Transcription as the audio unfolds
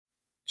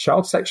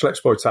Child sexual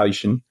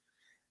exploitation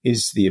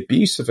is the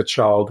abuse of a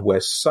child where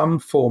some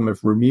form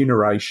of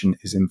remuneration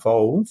is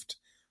involved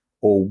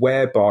or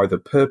whereby the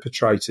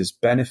perpetrators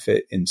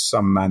benefit in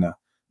some manner,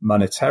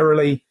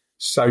 monetarily,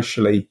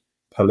 socially,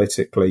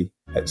 politically,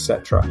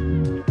 etc.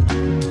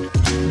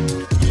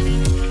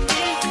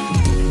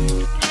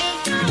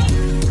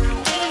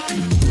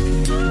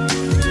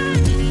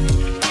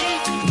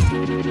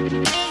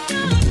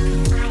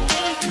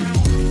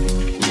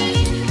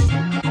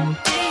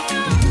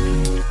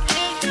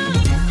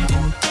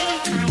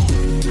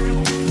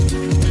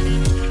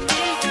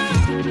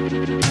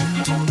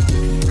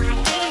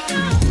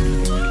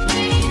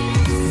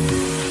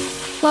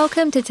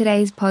 Welcome to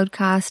today's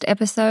podcast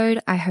episode.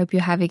 I hope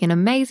you're having an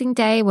amazing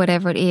day,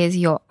 whatever it is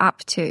you're up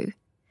to.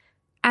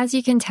 As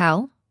you can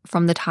tell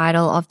from the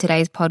title of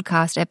today's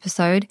podcast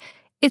episode,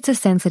 it's a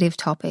sensitive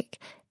topic.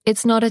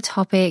 It's not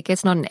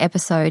an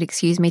episode,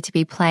 to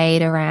be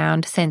played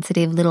around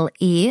sensitive little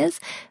ears,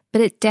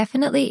 but it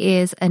definitely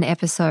is an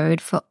episode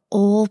for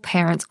all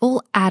parents,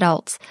 all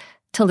adults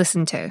to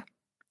listen to.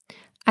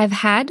 I've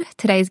had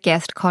today's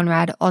guest,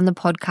 Conrad, on the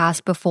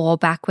podcast before,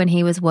 back when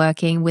he was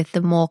working with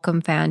the Morecambe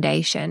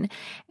Foundation.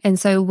 And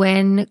so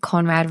when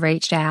Conrad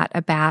reached out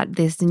about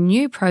this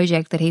new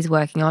project that he's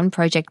working on,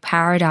 Project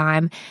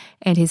Paradigm,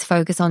 and his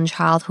focus on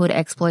childhood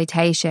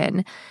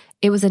exploitation,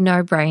 it was a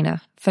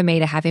no-brainer for me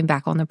to have him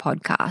back on the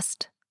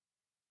podcast.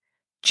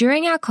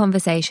 During our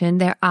conversation,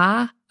 there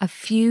are a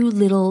few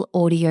little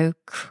audio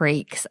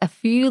creaks, a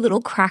few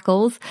little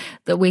crackles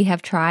that we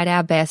have tried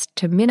our best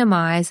to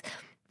minimize.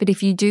 But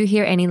if you do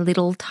hear any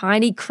little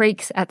tiny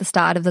creaks at the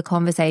start of the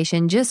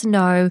conversation, just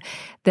know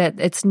that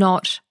it's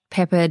not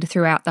peppered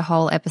throughout the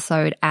whole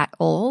episode at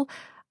all.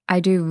 I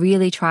do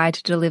really try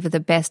to deliver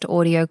the best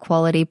audio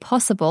quality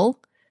possible.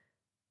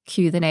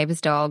 Cue the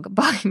neighbor's dog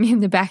barking in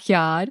the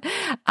backyard.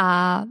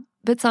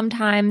 But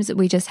sometimes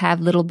we just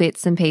have little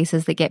bits and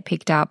pieces that get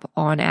picked up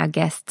on our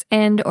guest's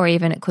end, or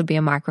even it could be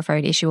a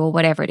microphone issue or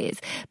whatever it is.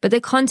 But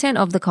the content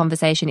of the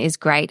conversation is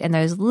great, and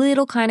those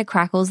little kind of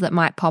crackles that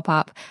might pop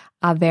up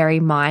are very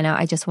minor.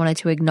 I just wanted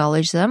to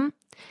acknowledge them,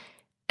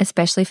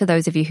 especially for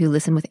those of you who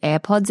listen with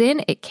AirPods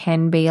in. It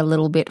can be a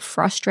little bit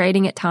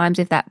frustrating at times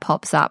if that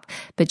pops up,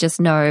 but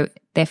just know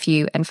they're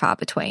few and far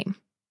between.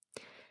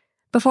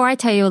 Before I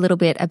tell you a little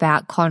bit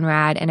about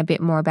Conrad and a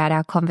bit more about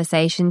our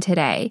conversation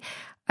today,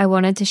 I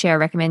wanted to share a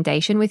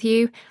recommendation with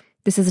you.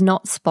 This is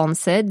not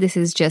sponsored. This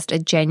is just a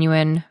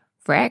genuine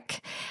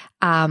rec.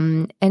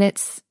 And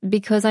it's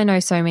because I know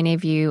so many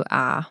of you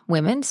are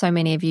women, so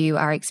many of you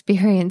are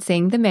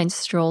experiencing the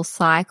menstrual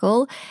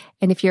cycle.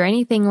 And if you're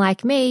anything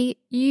like me,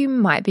 you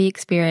might be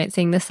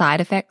experiencing the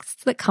side effects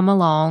that come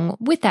along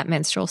with that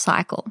menstrual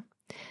cycle.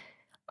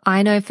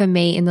 I know for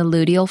me in the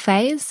luteal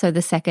phase, so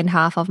the second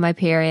half of my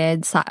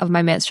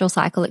menstrual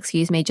cycle,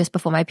 just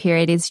before my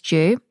period is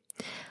due,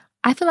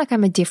 I feel like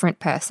I'm a different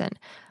person.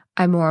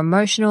 I'm more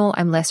emotional,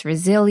 I'm less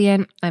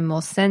resilient, I'm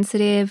more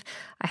sensitive,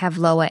 I have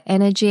lower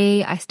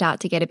energy, I start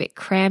to get a bit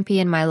crampy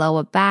in my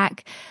lower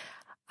back.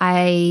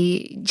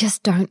 I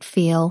just don't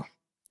feel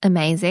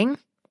amazing.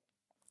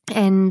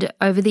 And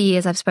over the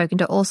years, I've spoken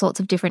to all sorts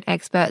of different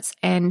experts,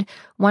 and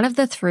one of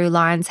the through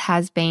lines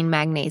has been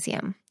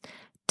magnesium.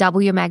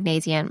 Double your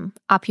magnesium,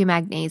 up your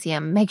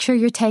magnesium, make sure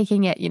you're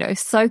taking it,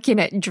 soak in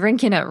it,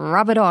 drink in it,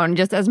 rub it on,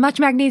 just as much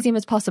magnesium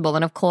as possible.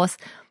 And of course,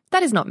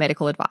 that is not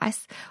medical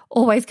advice.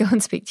 Always go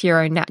and speak to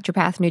your own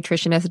naturopath,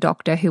 nutritionist,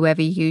 doctor,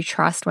 whoever you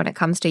trust when it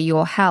comes to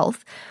your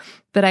health.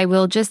 But I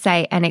will just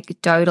say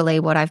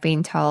anecdotally what I've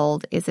been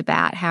told is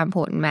about how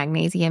important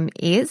magnesium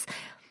is,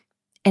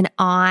 and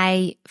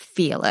I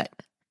feel it.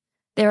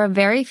 There are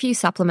very few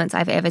supplements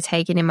I've ever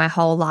taken in my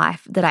whole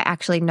life that I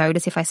actually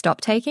notice if I stop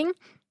taking.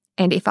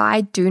 And if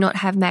I do not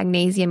have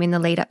magnesium in the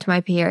lead up to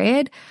my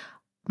period,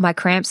 my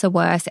cramps are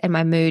worse and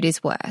my mood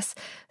is worse.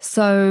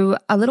 So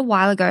a little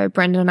while ago,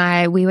 Brendan and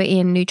I, we were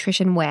in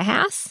Nutrition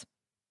Warehouse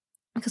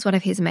because one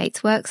of his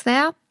mates works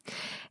there.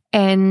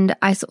 And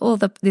I saw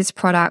this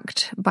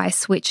product by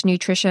Switch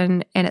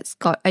Nutrition, and it's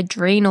got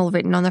adrenal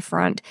written on the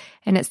front,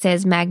 and it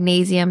says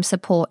magnesium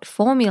support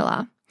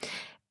formula.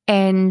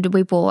 And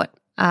we bought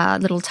a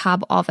little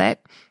tub of it.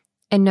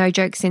 And no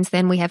joke, since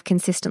then we have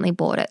consistently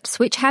bought it.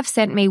 Switch have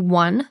sent me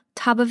one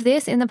tub of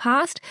this in the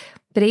past,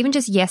 but even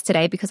just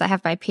yesterday, because I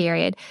have my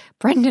period,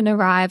 Brendan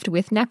arrived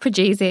with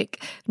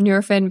Naprogesic,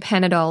 Nurofen,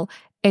 Panadol,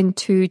 and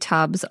 2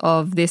 tubs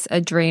of this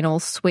adrenal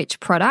Switch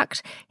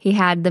product. He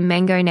had the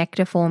mango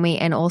nectar for me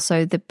and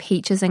also the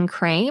peaches and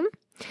cream.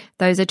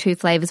 Those are 2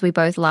 flavors we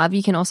both love.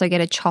 You can also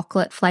get a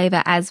chocolate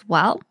flavor as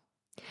well.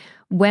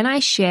 When I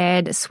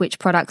shared Switch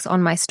products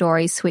on my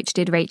stories, Switch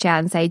did reach out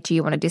and say, do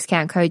you want a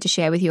discount code to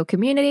share with your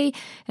community?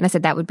 And I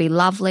said, that would be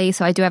lovely.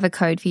 So I do have a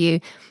code for you,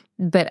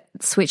 but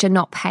Switch are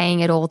not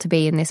paying at all to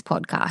be in this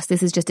podcast.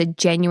 This is just a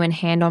genuine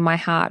hand on my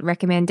heart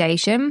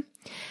recommendation.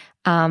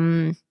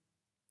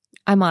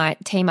 I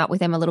might team up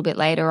with them a little bit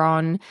later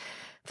on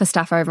for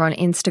stuff over on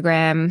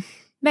Instagram,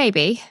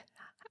 maybe.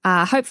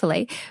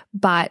 hopefully.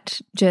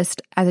 But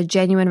just as a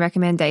genuine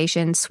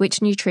recommendation,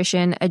 Switch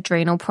Nutrition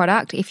adrenal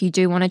product. If you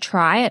do want to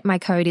try it, my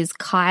code is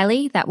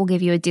Kylie. That will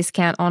give you a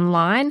discount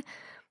online.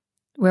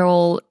 We're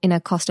all in a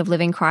cost of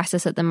living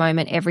crisis at the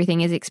moment.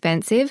 Everything is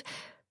expensive.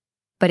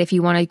 But if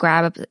you want to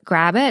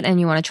grab it and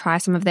you want to try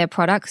some of their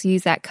products,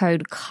 use that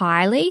code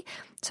Kylie.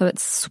 So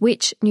it's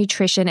Switch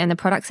Nutrition and the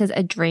product says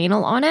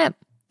adrenal on it.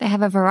 They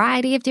have a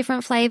variety of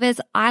different flavors.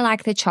 I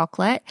like the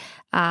chocolate.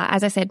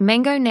 As I said,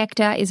 mango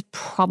nectar is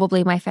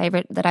probably my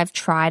favorite that I've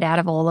tried out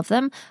of all of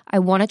them. I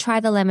want to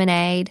try the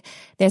lemonade.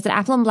 There's an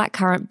apple and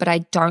blackcurrant, but I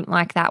don't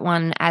like that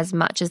one as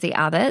much as the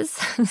others.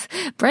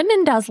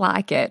 Brendan does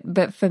like it,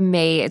 but for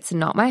me, it's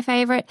not my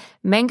favorite.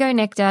 Mango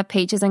nectar,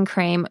 peaches and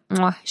cream,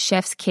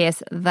 chef's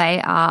kiss.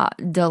 They are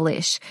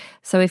delish.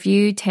 So if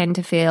you tend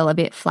to feel a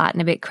bit flat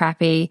and a bit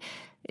crappy,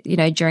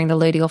 during the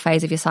luteal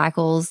phase of your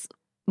cycles,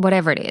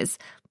 whatever it is,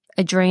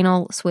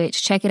 adrenal,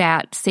 Switch, check it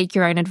out, seek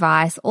your own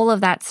advice, all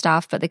of that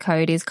stuff. But the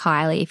code is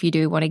Kylie if you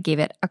do want to give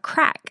it a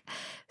crack.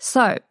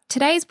 So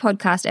today's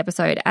podcast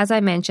episode, as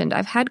I mentioned,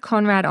 I've had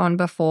Conrad on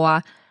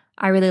before.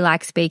 I really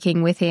like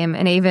speaking with him.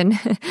 And even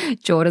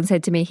Jordan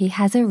said to me, he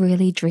has a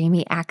really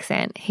dreamy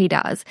accent. He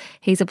does.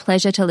 He's a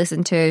pleasure to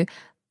listen to.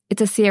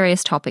 It's a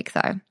serious topic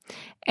though.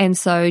 And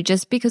so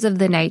just because of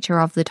the nature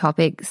of the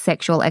topic,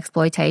 sexual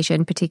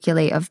exploitation,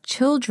 particularly of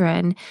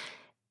children,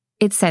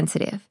 it's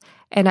sensitive.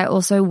 And I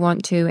also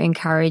want to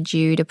encourage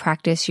you to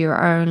practice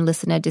your own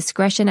listener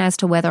discretion as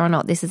to whether or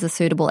not this is a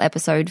suitable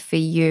episode for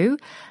you.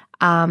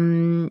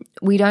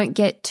 We don't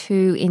get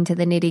too into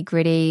the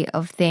nitty-gritty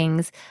of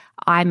things.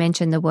 I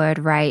mentioned the word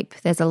rape.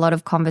 There's a lot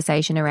of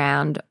conversation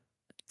around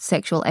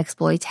sexual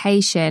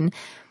exploitation,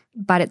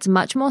 but it's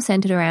much more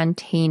centered around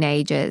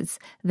teenagers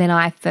than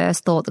I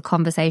first thought the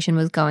conversation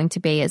was going to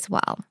be as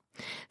well.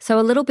 So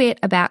a little bit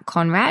about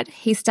Conrad.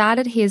 He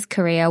started his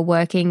career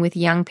working with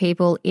young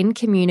people in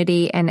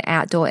community and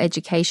outdoor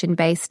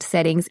education-based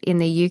settings in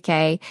the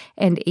UK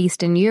and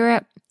Eastern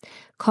Europe.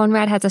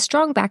 Conrad has a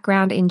strong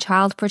background in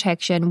child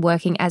protection,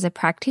 working as a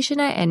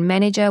practitioner and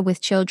manager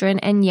with children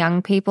and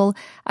young people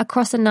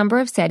across a number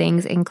of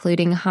settings,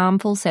 including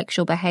harmful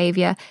sexual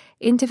behaviour,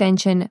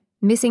 intervention,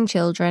 missing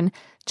children,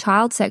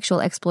 child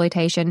sexual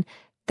exploitation,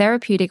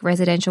 therapeutic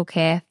residential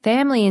care,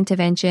 family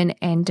intervention,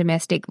 and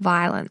domestic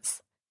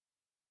violence.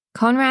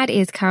 Conrad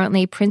is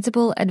currently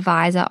Principal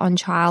Advisor on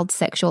Child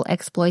Sexual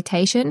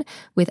Exploitation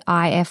with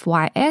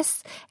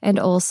IFYS and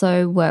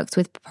also works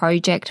with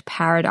Project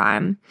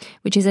Paradigm,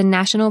 which is a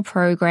national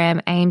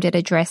program aimed at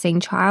addressing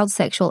child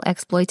sexual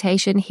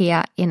exploitation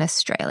here in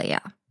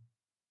Australia.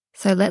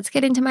 So let's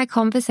get into my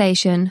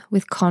conversation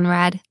with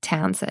Conrad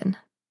Townsend.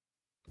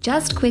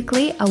 Just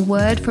quickly, a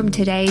word from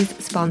today's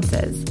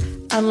sponsors.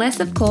 Unless,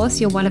 of course,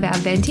 you're one of our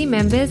Venti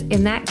members.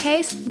 In that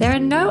case, there are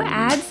no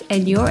ads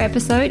and your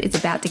episode is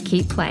about to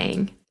keep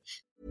playing.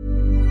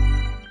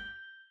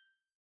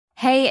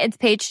 Hey, it's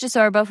Paige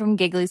DeSorbo from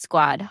Giggly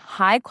Squad.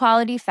 High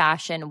quality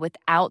fashion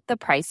without the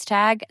price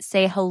tag.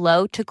 Say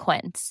hello to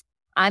Quince.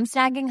 I'm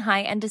snagging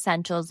high-end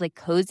essentials like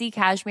cozy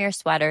cashmere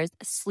sweaters,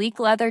 sleek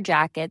leather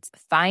jackets,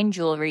 fine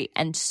jewelry,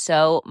 and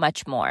so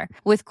much more.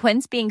 With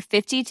Quince being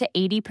 50 to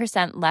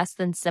 80% less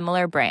than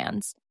similar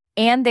brands.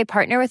 And they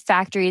partner with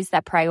factories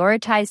that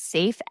prioritize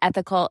safe,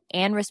 ethical,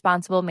 and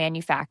responsible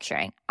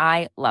manufacturing.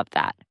 I love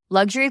that.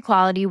 Luxury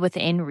quality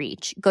within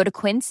reach. Go to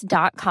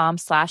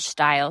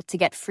quince.com/style to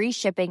get free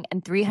shipping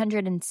and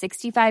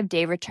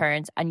 365-day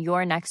returns on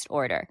your next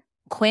order.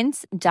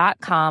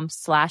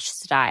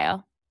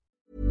 Quince.com/style.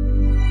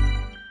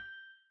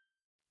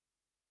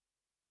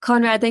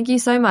 Conrad, thank you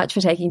so much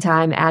for taking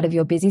time out of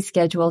your busy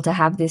schedule to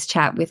have this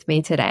chat with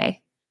me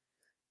today.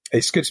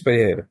 It's good to be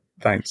here.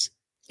 Thanks.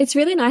 It's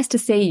really nice to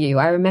see you.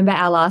 I remember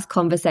our last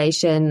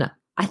conversation.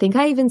 I think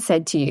I even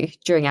said to you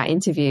during our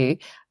interview,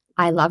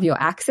 I love your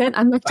accent.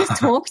 I'm like, just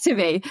talk to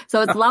me.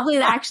 So it's lovely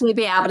to actually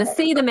be able to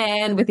see the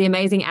man with the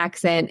amazing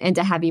accent and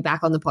to have you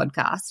back on the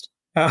podcast.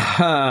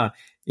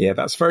 Yeah,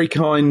 that's very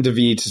kind of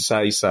you to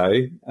say so.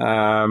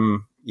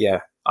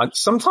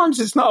 Sometimes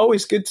it's not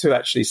always good to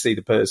actually see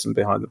the person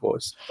behind the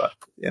voice, but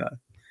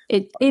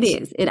It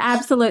is. It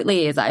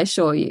absolutely is, I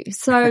assure you.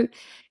 So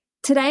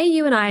today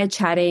you and I are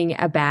chatting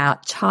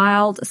about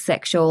child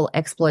sexual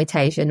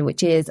exploitation,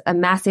 which is a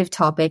massive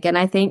topic. And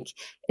I think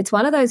it's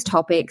one of those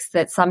topics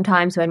that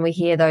sometimes when we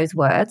hear those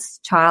words,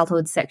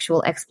 childhood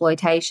sexual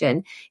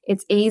exploitation,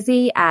 it's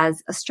easy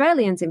as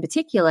Australians in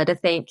particular to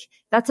think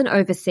that's an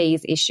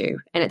overseas issue.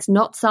 And it's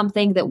not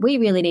something that we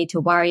really need to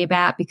worry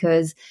about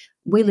because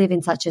we live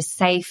in such a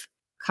safe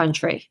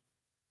country.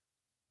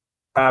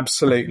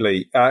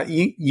 Absolutely.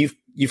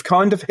 You've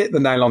kind of hit the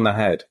nail on the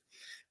head.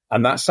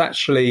 And that's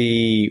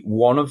actually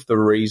one of the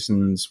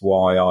reasons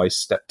why I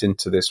stepped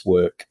into this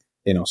work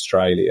in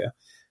Australia.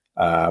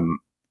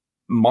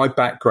 My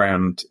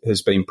background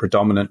has been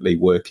predominantly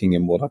working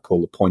in what I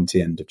call the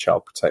pointy end of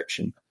child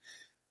protection.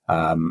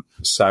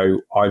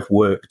 So I've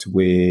worked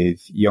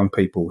with young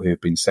people who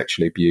have been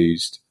sexually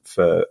abused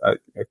for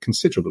a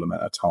considerable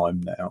amount of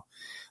time now.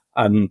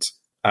 And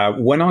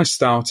when I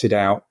started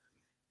out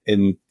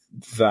in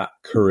that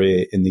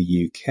career in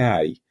the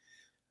UK,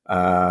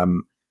 I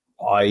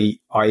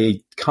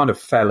kind of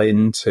fell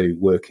into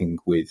working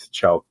with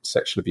child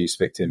sexual abuse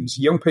victims,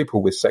 young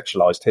people with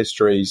sexualized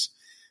histories.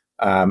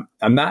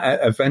 And that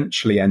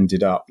eventually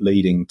ended up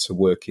leading to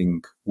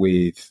working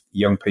with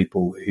young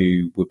people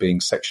who were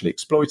being sexually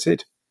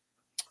exploited.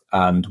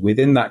 And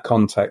within that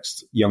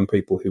context, young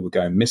people who were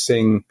going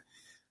missing.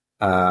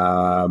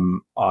 I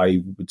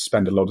would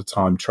spend a lot of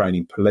time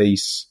training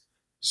police,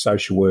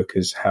 social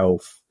workers,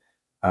 health,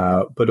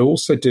 but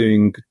also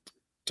doing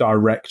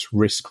direct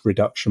risk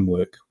reduction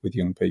work with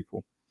young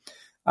people.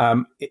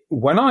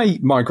 When I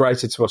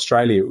migrated to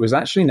Australia, it was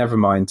actually never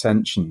my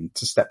intention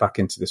to step back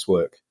into this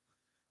work.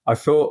 I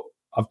thought,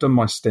 I've done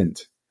my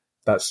stint.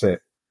 That's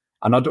it.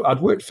 And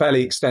I'd worked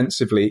fairly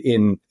extensively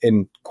in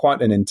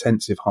quite an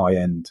intensive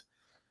high-end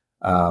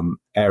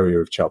area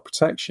of child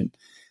protection.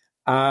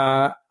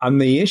 And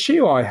the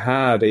issue I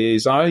had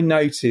is I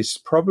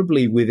noticed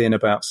probably within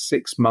about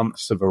 6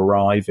 months of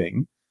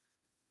arriving,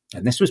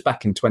 and this was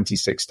back in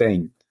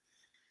 2016,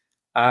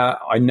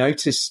 I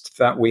noticed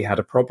that we had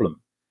a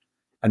problem.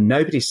 And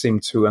nobody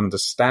seemed to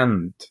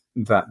understand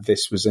that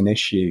this was an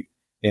issue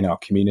in our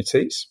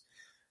communities.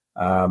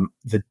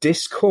 The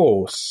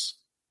discourse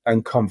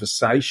and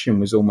conversation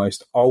was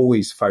almost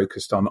always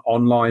focused on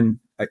online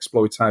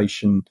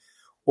exploitation,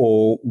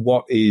 or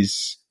what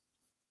is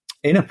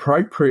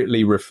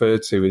inappropriately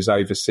referred to as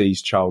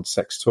overseas child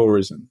sex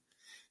tourism.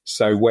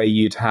 So where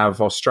you'd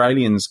have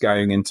Australians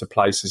going into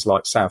places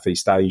like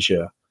Southeast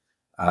Asia,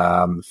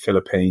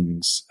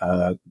 Philippines,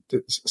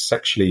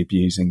 sexually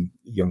abusing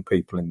young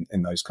people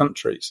in those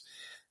countries.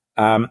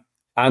 And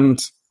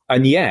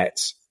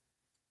yet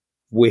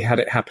we had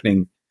it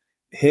happening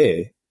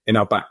here in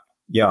our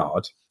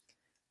backyard,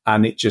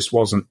 and it just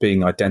wasn't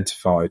being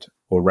identified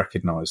or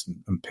recognised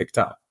and picked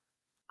up.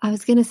 I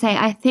was going to say,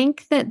 I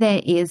think that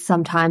there is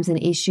sometimes an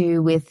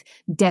issue with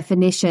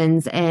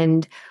definitions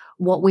and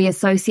what we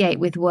associate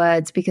with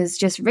words, because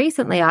just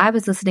recently I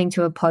was listening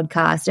to a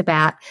podcast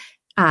about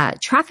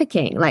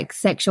trafficking, like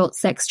sex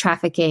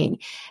trafficking.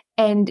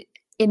 And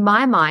in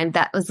my mind,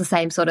 that was the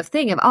same sort of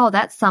thing of, oh,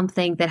 that's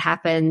something that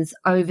happens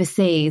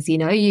overseas. You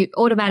know, you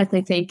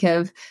automatically think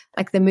of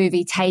like the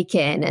movie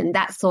Taken and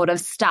that sort of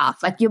stuff.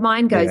 Like your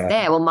mind goes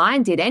there. Well,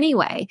 mine did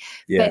anyway.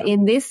 Yeah. But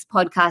in this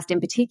podcast in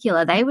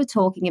particular, they were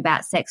talking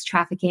about sex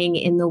trafficking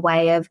in the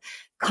way of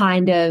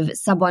kind of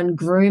someone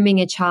grooming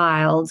a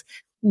child,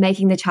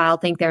 making the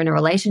child think they're in a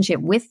relationship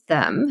with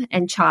them,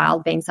 and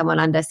child being someone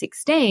under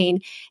 16,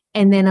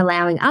 and then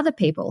allowing other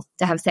people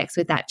to have sex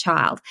with that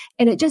child.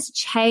 And it just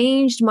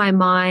changed my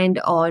mind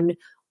on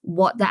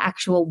what the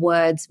actual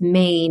words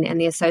mean and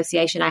the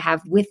association I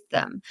have with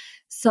them.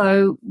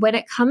 So when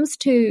it comes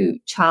to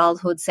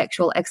childhood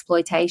sexual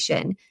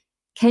exploitation,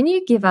 can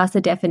you give us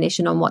a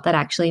definition on what that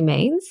actually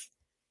means?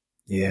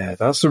 Yeah,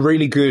 that is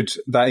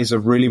a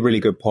really, really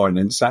good point.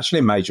 And it's actually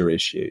a major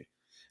issue.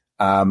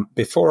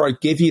 Before I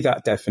give you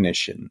that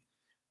definition,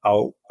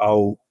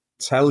 I'll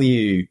tell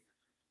you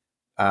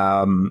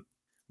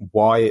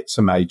why it's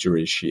a major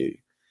issue.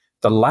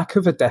 The lack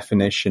of a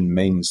definition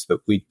means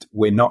that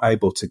we're not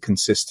able to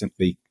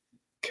consistently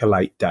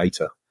collate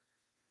data.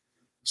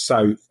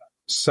 So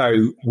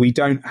we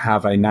don't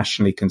have a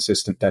nationally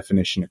consistent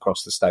definition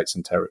across the states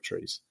and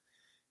territories.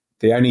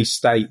 The only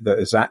state that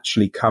has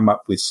actually come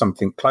up with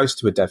something close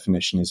to a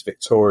definition is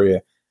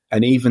Victoria.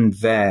 And even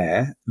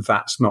there,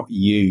 that's not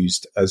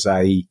used as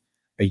a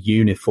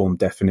uniform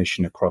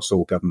definition across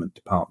all government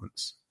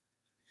departments.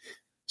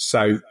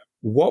 So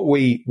what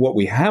we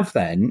have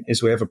then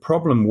is we have a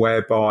problem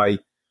whereby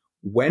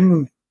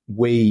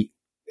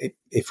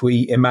if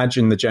we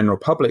imagine the general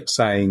public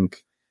saying,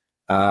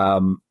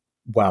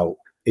 well,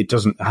 it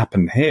doesn't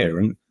happen here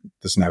and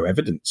there's no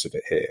evidence of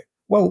it here.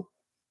 Well,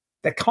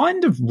 they're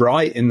kind of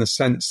right in the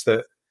sense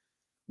that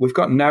we've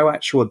got no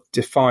actual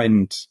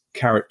defined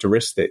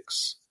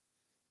characteristics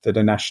that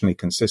are nationally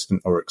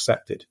consistent or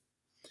accepted.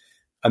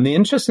 And the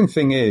interesting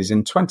thing is,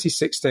 in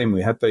 2016,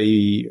 we had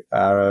the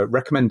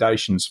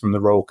recommendations from the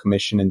Royal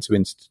Commission into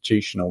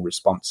Institutional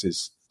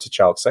Responses to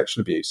Child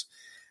Sexual Abuse.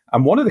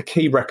 And one of the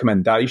key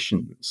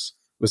recommendations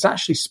was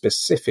actually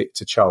specific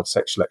to child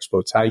sexual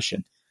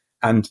exploitation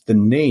and the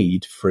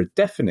need for a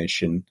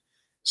definition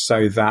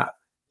so that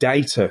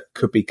data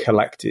could be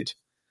collected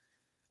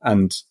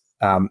and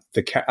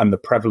the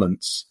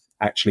prevalence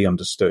actually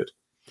understood.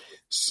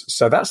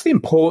 So that's the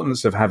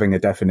importance of having a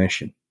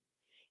definition.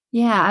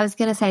 Yeah, I was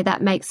going to say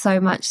that makes so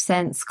much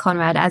sense,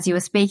 Conrad. As you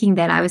were speaking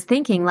then, I was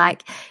thinking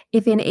like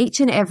if in each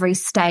and every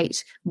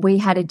state we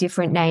had a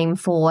different name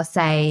for,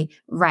 say,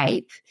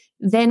 rape,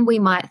 then we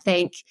might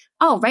think,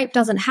 oh, rape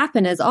doesn't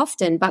happen as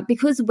often. But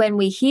because when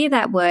we hear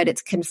that word,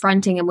 it's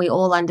confronting and we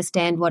all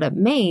understand what it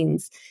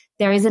means,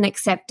 there is an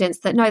acceptance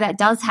that, no, that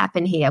does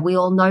happen here. We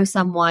all know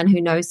someone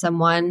who knows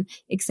someone,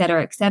 et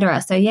cetera, et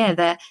cetera. So yeah,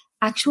 the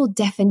actual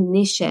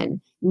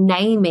definition,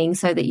 naming,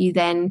 so that you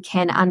then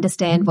can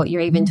understand what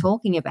you're even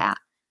talking about.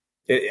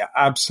 Yeah,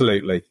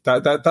 absolutely.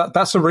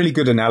 That's a really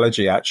good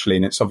analogy, actually,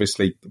 and it's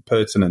obviously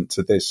pertinent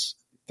to this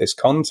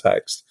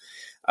context.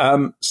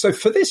 So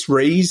for this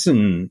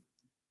reason,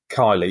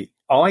 Kylie,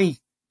 I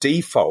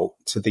default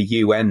to the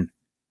UN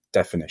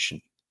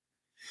definition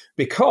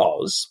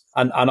because,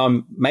 and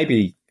I'm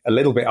maybe a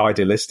little bit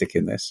idealistic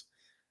in this,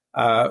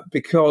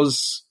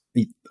 because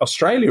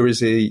Australia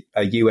is a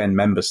UN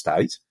member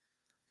state.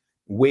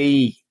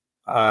 We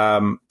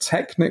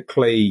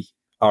technically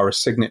are a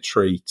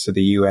signatory to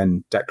the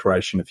UN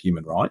Declaration of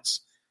Human Rights,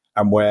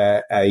 and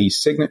we're a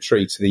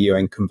signatory to the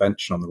UN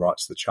Convention on the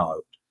Rights of the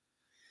Child.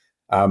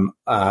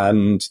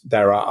 And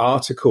there are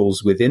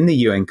articles within the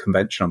UN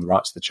Convention on the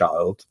Rights of the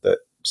Child that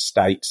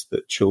state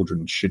that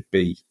children should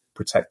be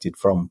protected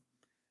from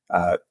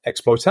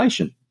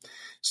exploitation.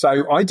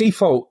 So I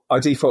default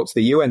to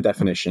the UN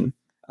definition,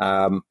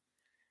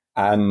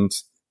 and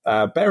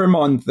bear in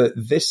mind that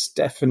this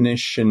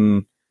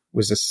definition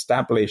was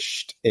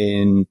established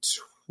in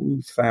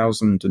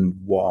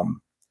 2001.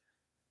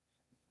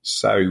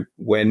 So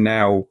we're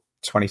now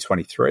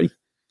 2023.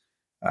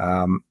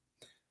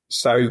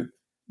 So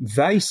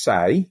they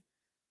say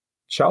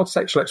child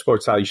sexual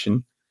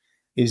exploitation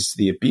is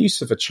the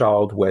abuse of a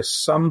child where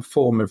some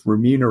form of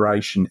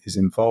remuneration is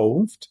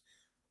involved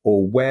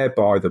or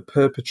whereby the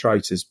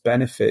perpetrators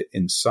benefit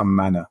in some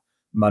manner,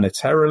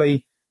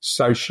 monetarily,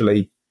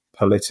 socially,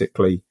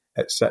 politically,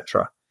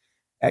 etc.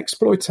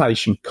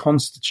 Exploitation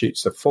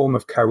constitutes a form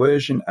of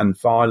coercion and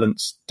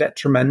violence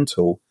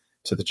detrimental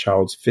to the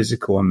child's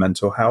physical and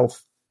mental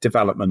health,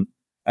 development,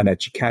 and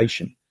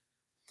education.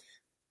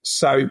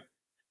 So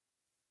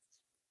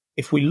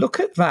if we look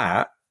at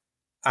that,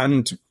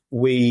 and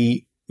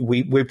we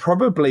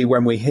probably,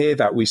 when we hear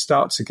that, we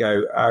start to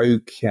go,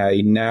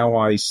 okay, now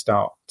I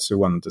start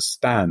to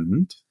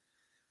understand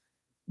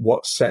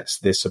what sets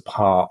this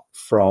apart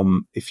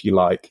from, if you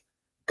like,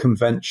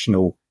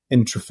 conventional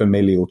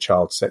intrafamilial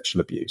child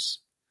sexual abuse.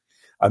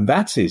 And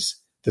that is,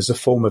 there's a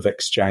form of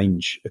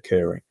exchange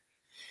occurring.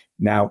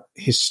 Now,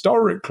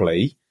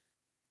 historically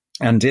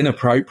and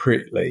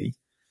inappropriately,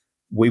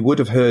 we would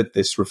have heard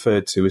this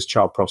referred to as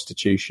child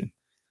prostitution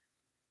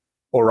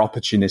or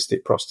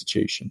opportunistic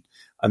prostitution.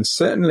 And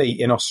certainly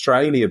in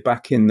Australia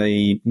back in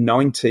the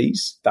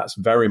 90s, that's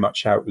very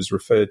much how it was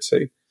referred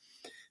to.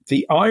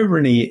 The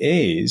irony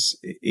is,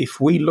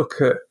 if we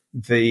look at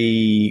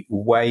the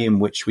way in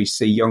which we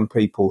see young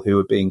people who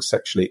are being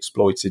sexually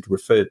exploited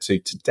referred to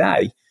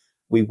today,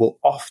 we will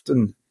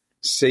often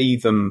see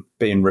them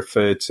being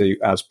referred to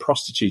as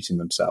prostituting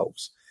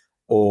themselves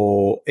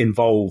or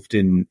involved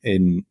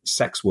in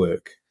sex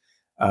work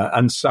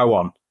and so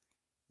on.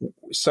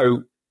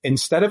 So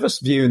instead of us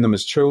viewing them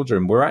as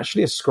children, we're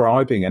actually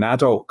ascribing an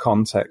adult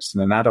context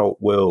and an adult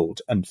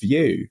world and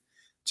view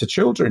to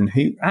children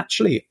who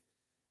actually,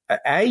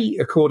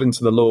 according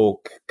to the law,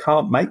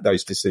 can't make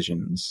those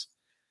decisions.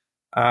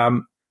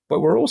 But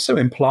we're also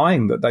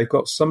implying that they've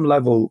got some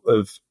level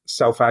of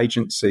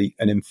self-agency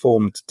and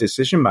informed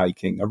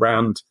decision-making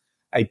around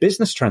a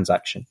business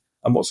transaction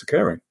and what's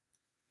occurring.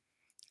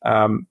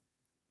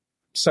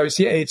 So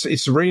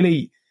it's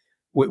really,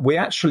 we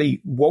actually,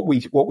 what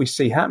we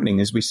see happening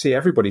is we see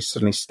everybody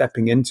suddenly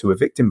stepping into a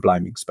victim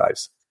blaming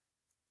space.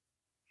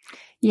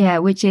 Yeah,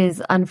 which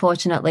is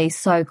unfortunately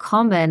so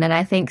common. And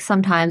I think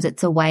sometimes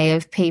it's a way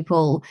of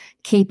people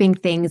keeping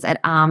things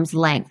at arm's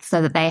length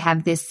so that they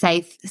have this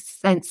they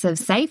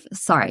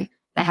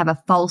have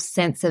a false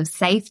sense of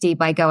safety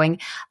by going,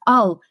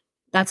 oh,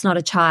 that's not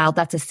a child,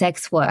 that's a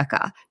sex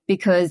worker.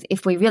 Because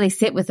if we really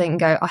sit with it and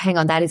go, oh, hang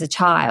on, that is a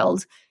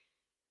child,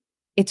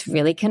 it's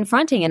really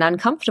confronting and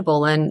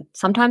uncomfortable. And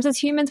sometimes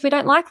as humans, we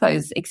don't like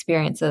those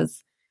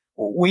experiences.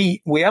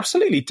 We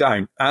absolutely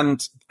don't.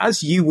 And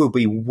as you will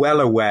be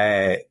well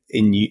aware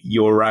in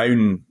your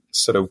own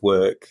sort of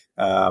work,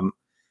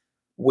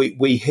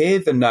 we hear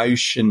the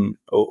notion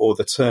or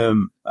the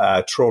term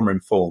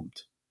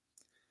trauma-informed.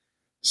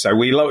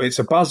 So it's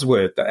a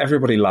buzzword that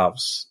everybody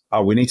loves.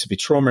 Oh, we need to be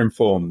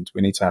trauma-informed.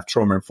 We need to have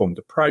trauma-informed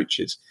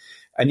approaches.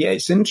 And yeah,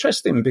 it's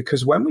interesting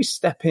because when we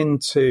step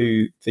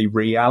into the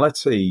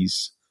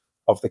realities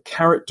of the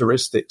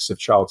characteristics of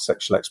child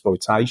sexual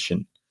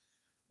exploitation,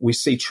 we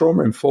see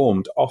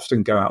trauma-informed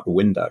often go out the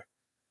window.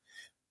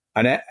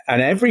 And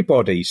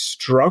everybody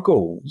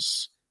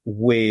struggles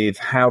with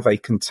how they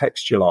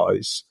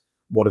contextualize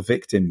what a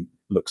victim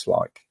looks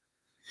like.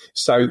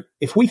 So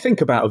if we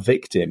think about a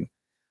victim,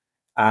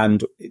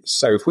 and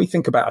so if we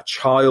think about a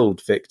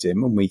child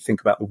victim and we think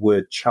about the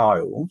word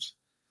child,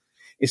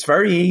 it's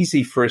very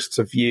easy for us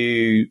to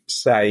view,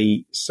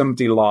 say,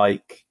 somebody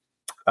like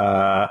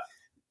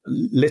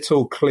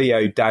little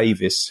Cleo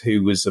Davis,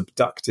 who was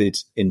abducted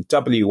in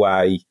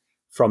WA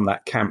from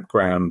that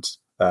campground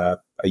a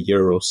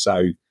year or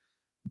so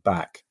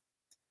back.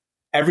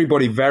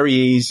 Everybody very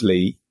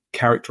easily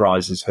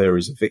characterizes her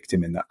as a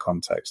victim in that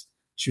context.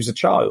 She was a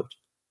child,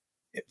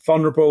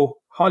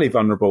 vulnerable, highly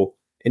vulnerable,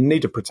 in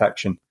need of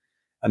protection,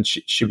 and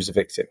she was a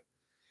victim.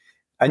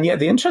 And yet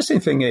the interesting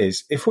thing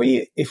is, if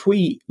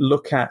we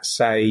look at,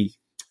 say,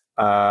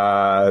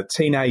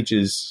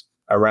 teenagers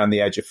around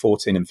the age of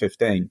 14 and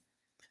 15,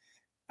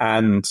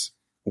 and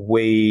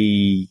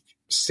we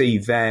see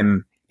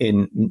them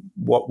in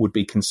what would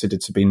be considered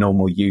to be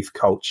normal youth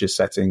culture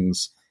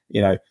settings,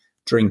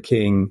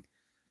 drinking,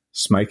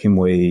 smoking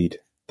weed,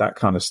 that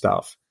kind of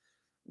stuff.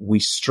 We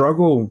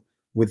struggle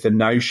with the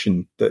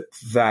notion that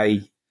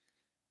they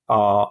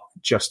are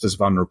just as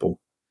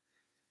vulnerable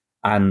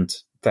and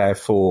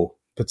therefore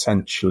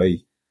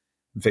potentially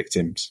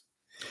victims.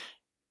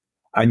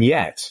 And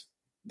yet,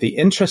 the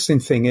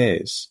interesting thing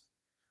is,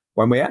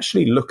 when we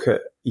actually look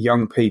at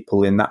young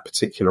people in that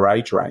particular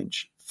age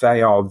range,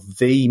 they are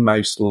the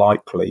most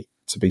likely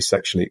to be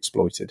sexually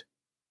exploited.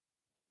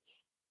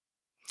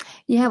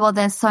 Yeah, well,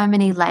 there's so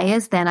many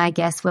layers then, I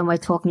guess, when we're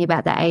talking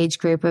about the age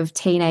group of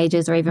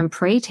teenagers or even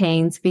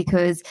preteens,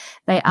 because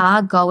they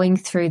are going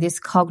through this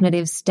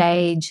cognitive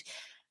stage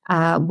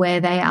where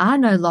they are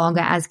no longer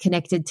as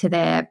connected to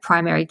their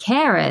primary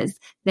carers.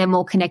 They're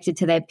more connected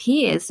to their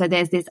peers. So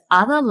there's this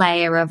other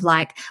layer of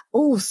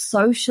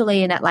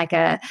socially and at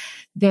a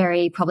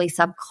very probably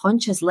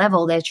subconscious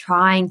level, they're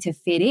trying to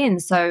fit in.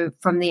 So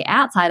from the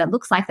outside, it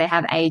looks like they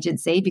have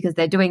agency because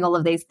they're doing all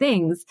of these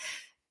things.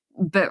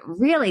 But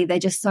really, they're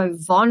just so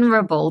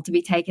vulnerable to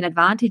be taken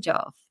advantage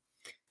of.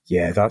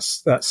 Yeah,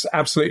 that's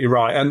absolutely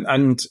right.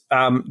 And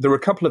there are a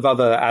couple of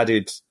other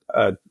added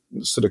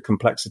sort of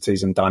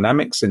complexities and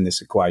dynamics in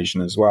this equation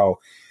as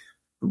well.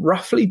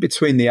 Roughly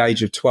between the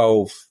age of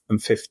 12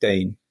 and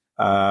 15,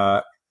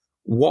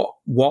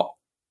 what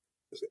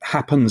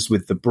happens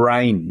with the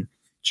brain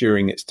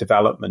during its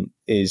development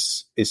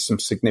is some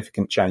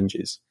significant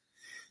changes.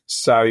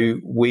 So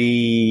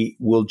we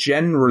will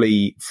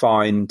generally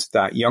find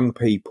that young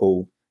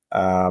people,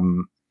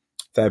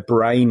 their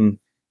brain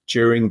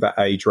during that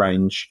age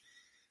range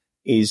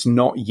is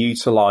not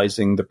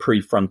utilizing the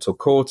prefrontal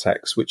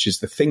cortex, which is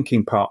the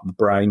thinking part of the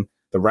brain,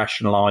 the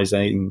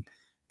rationalizing,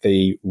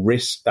 the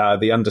risk,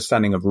 the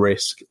understanding of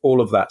risk.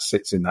 All of that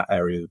sits in that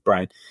area of the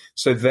brain.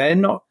 So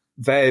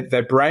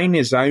their brain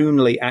is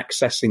only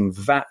accessing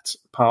that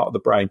part of the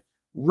brain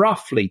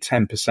roughly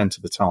 10%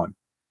 of the time.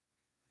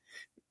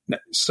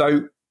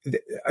 So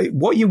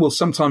what you will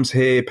sometimes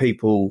hear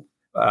people,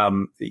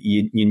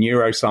 your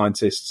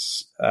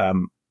neuroscientists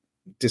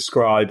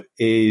describe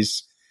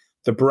is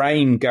the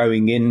brain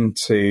going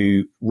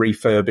into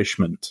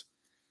refurbishment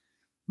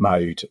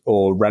mode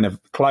or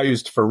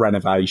closed for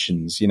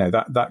renovations,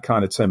 that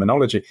kind of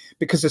terminology,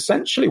 because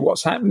essentially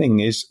what's happening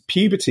is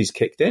puberty's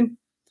kicked in,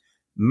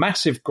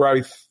 massive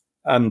growth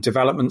and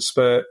development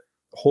spurt,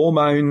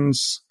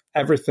 hormones,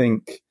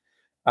 everything.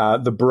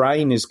 The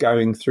brain is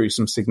going through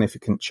some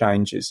significant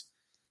changes,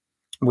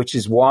 which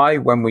is why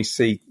when we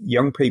see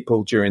young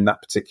people during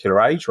that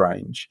particular age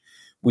range,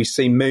 we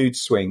see mood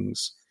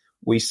swings.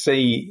 We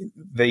see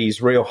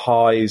these real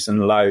highs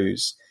and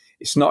lows.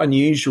 It's not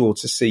unusual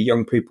to see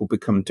young people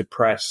become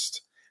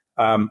depressed.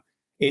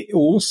 It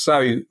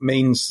also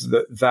means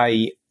that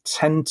they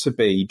tend to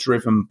be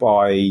driven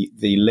by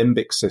the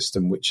limbic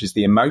system, which is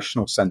the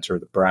emotional center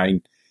of the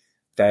brain.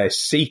 They're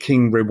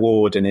seeking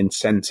reward and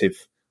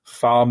incentive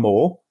far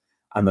more,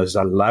 and there's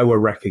a lower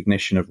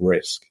recognition of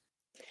risk.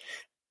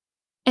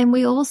 And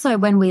we also,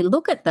 when we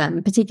look at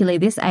them, particularly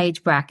this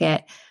age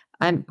bracket,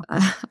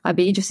 I'd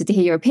be interested to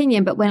hear your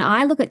opinion, but when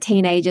I look at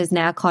teenagers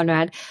now,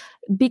 Conrad,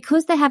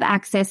 because they have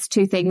access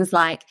to things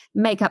like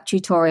makeup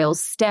tutorials,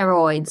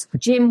 steroids,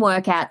 gym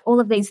workout, all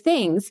of these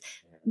things,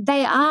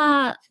 they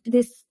are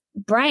this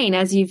brain,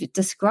 as you've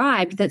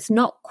described, that's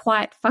not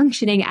quite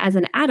functioning as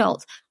an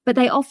adult, but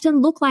they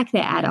often look like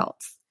they're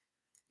adults.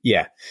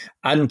 Yeah.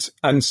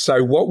 And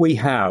so what we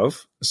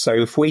have, so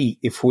if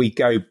we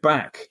go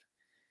back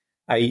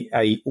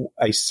a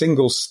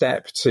single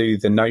step to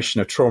the notion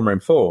of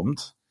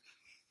trauma-informed,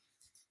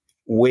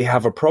 we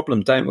have a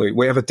problem, don't we?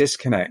 We have a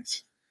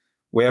disconnect.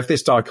 We have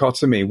this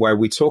dichotomy where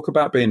we talk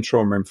about being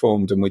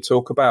trauma-informed and we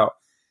talk about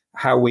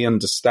how we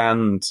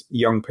understand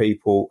young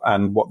people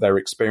and what they're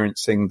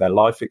experiencing, their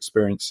life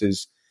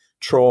experiences,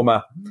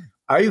 trauma,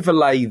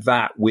 overlay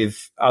that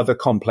with other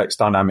complex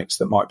dynamics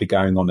that might be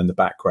going on in the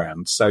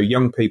background. So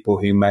young people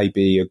who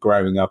maybe are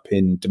growing up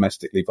in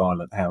domestically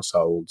violent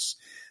households,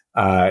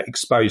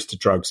 exposed to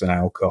drugs and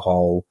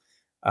alcohol,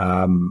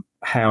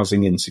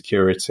 housing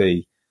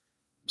insecurity,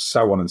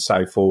 so on and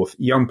so forth.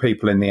 Young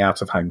people in the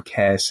out-of-home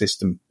care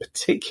system,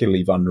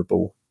 particularly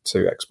vulnerable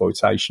to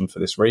exploitation for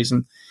this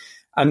reason.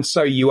 And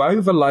so you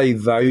overlay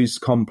those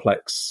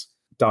complex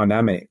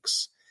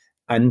dynamics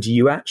and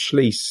you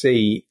actually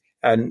see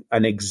an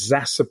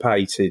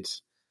exacerbated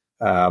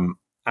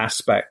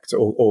aspect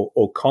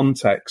or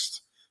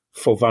context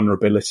for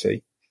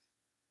vulnerability.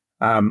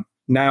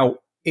 Now,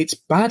 it's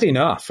bad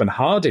enough and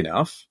hard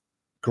enough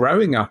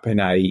growing up in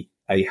a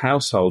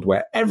household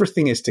where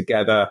everything is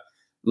together,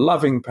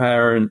 loving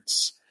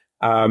parents,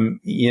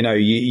 there's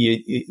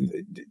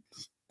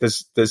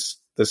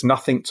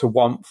nothing to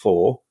want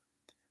for.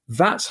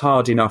 That's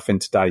hard enough in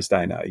today's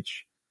day and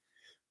age.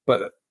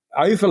 But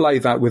overlay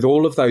that with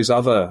all of those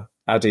other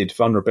added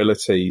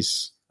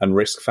vulnerabilities and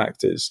risk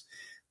factors,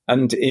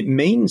 and it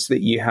means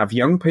that you have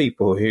young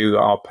people who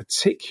are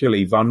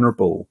particularly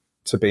vulnerable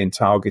to being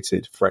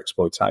targeted for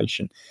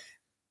exploitation.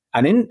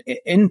 And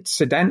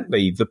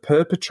incidentally, the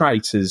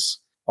perpetrators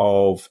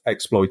of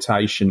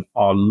exploitation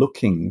are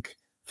looking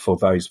for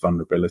those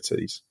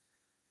vulnerabilities.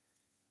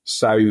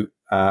 So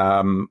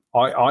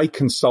I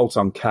consult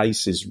on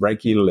cases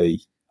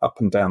regularly up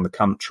and down the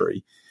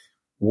country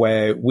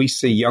where we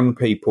see young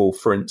people,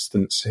 for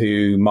instance,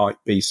 who might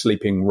be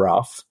sleeping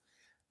rough.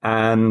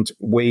 And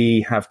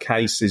we have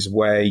cases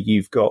where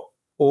you've got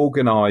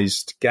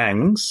organized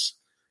gangs,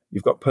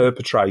 you've got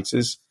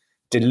perpetrators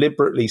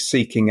deliberately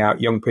seeking out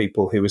young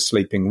people who are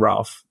sleeping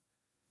rough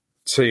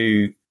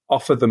to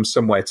offer them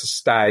somewhere to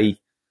stay,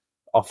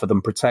 offer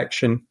them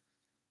protection,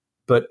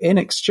 but in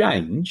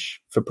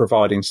exchange for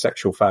providing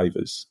sexual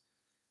favors.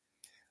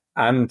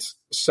 And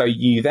so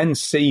you then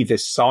see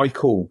this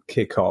cycle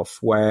kick off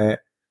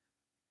where,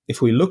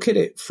 if we look at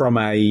it from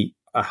a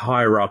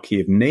hierarchy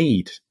of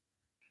need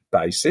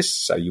basis,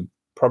 so you'll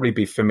probably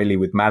be familiar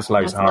with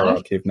Maslow's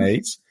hierarchy of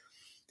needs.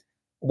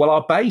 Well,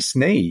 our base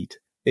need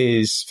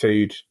is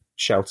food,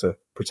 shelter,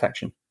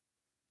 protection.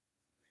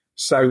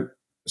 So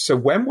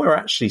when we're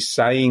actually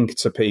saying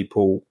to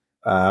people,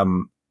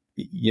 oh,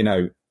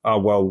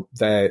 well,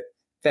 they're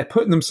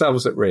putting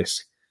themselves at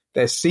risk,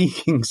 they're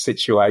seeking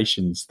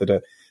situations that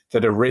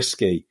are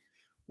risky,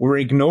 we're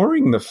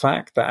ignoring the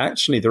fact that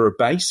actually there are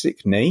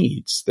basic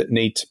needs that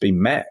need to be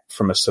met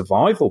from a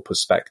survival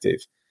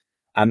perspective.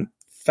 And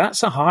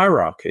that's a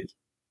hierarchy.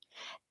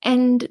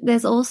 And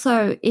there's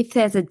also, if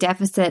there's a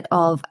deficit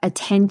of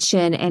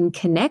attention and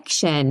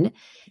connection,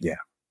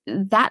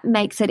 that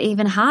makes it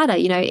even harder.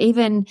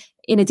 Even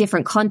in a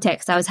different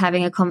context, I was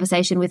having a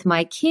conversation with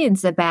my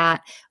kids about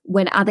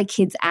when other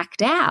kids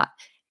act out.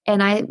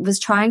 And I was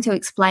trying to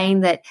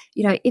explain that,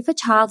 if a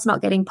child's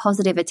not getting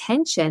positive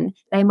attention,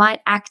 they might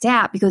act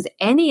out because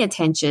any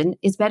attention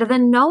is better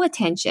than no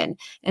attention.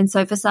 And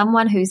so for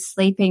someone who's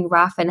sleeping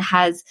rough and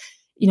has,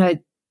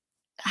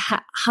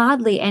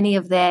 hardly any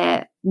of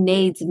their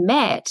needs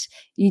met,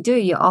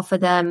 you offer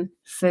them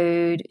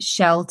food,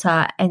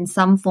 shelter, and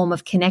some form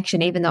of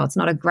connection, even though it's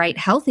not a great,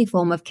 healthy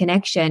form of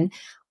connection.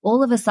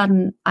 All of a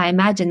sudden, I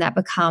imagine that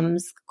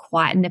becomes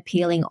quite an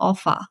appealing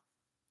offer.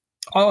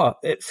 Oh,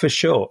 for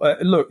sure.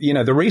 Look,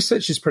 the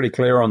research is pretty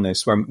clear on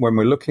this. When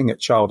we're looking at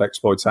child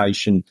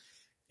exploitation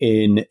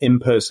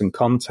in-person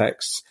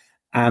contexts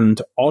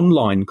and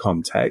online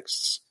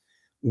contexts,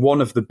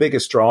 one of the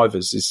biggest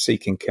drivers is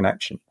seeking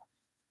connection.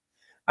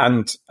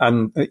 And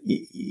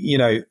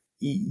the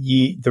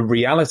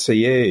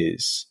reality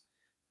is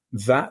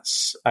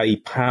that's a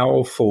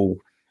powerful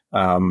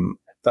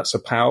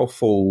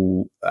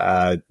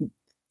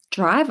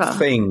driver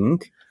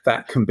thing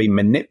that can be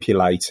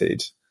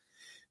manipulated.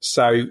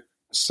 So,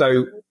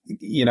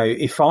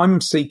 if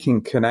I'm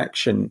seeking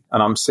connection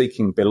and I'm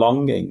seeking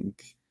belonging,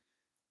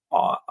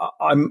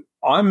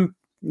 I'm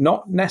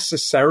not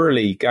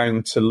necessarily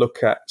going to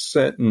look at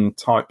certain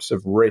types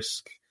of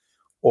risk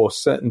or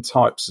certain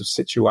types of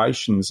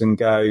situations and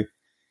go,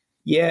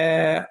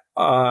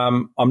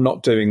 I'm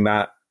not doing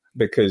that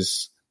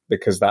because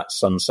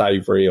that's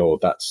unsavory or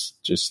that's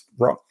just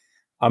wrong.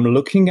 I'm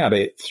looking at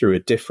it through a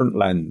different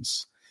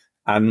lens.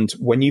 And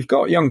when you've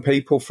got young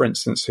people, for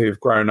instance, who've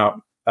grown up,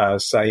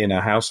 say, in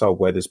a household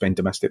where there's been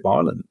domestic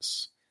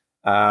violence,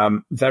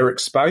 they're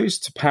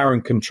exposed to power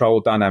and control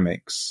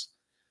dynamics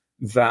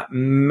that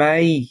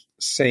may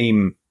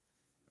seem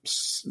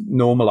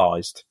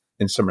normalized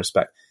in some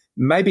respect.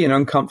 Maybe an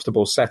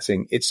uncomfortable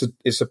setting. It's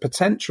a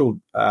potential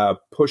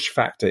push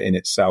factor in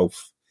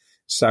itself.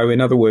 So,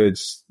 in other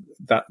words,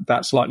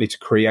 that's likely to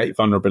create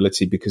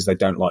vulnerability because they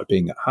don't like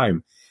being at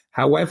home.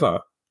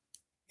 However,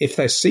 if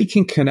they're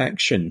seeking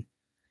connection,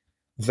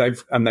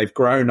 they've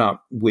grown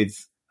up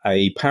with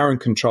a power and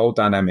control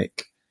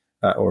dynamic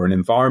or an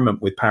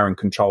environment with power and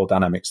control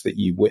dynamics that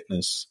you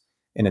witness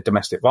in a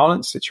domestic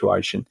violence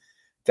situation,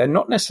 they're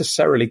not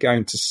necessarily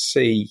going to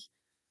see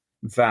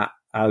that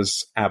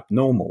as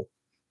abnormal.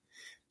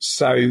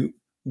 So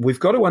we've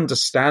got to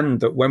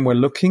understand that when we're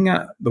looking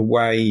at the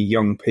way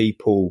young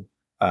people,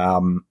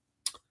 the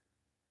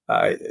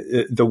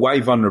way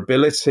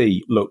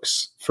vulnerability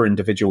looks for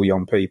individual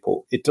young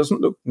people, it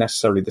doesn't look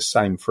necessarily the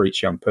same for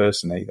each young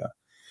person either.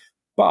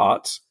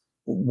 But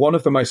one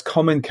of the most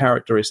common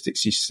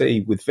characteristics you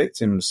see with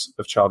victims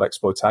of child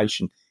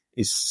exploitation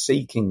is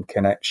seeking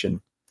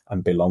connection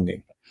and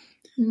belonging.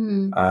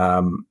 And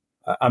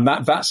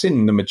that's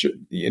in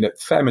the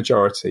fair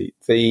majority.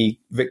 The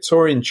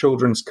Victorian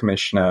Children's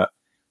Commissioner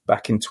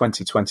back in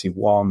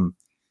 2021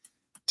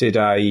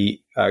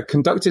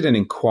 conducted an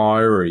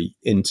inquiry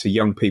into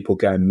young people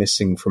going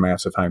missing from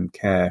out of home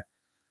care,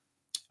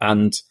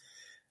 and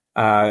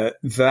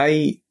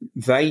they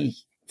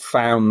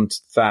found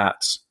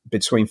that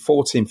between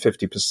 40 and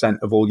 50%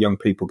 of all young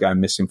people going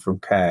missing from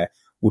care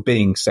were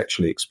being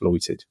sexually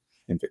exploited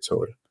in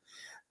Victoria.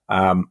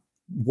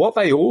 What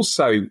they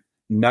also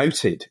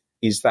noted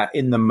is that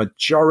in the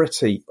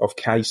majority of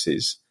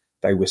cases,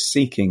 they were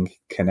seeking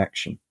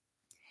connection.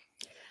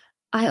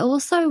 I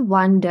also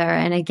wonder,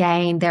 and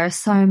again, there are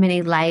so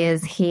many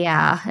layers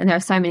here and there are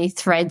so many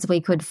threads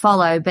we could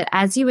follow, but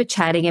as you were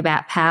chatting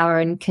about power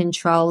and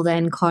control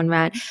then,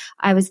 Conrad,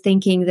 I was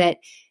thinking that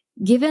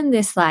given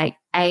this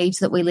age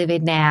that we live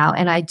in now.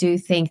 And I do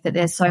think that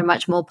there's so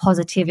much more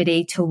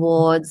positivity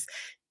towards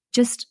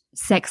just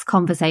sex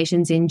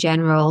conversations in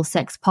general,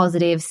 sex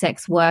positive,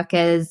 sex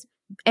workers,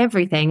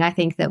 everything. I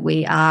think that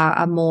we are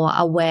a more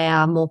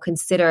aware, more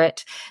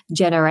considerate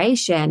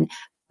generation.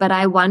 But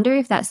I wonder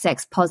if that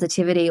sex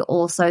positivity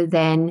also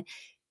then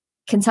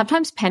can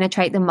sometimes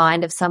penetrate the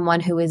mind of someone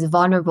who is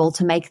vulnerable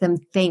to make them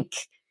think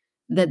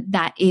that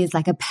that is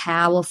like a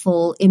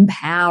powerful,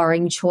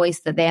 empowering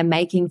choice that they're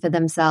making for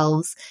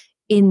themselves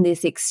in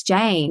this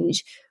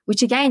exchange,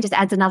 which again just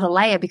adds another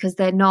layer because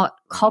they're not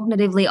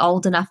cognitively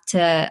old enough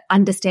to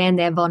understand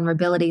their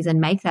vulnerabilities and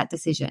make that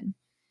decision.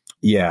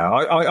 Yeah,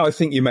 I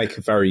think you make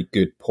a very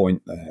good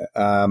point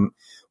there.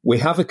 We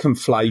have a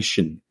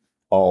conflation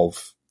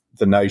of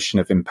the notion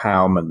of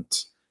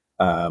empowerment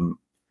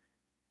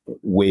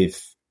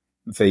with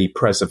the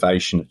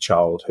preservation of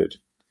childhood.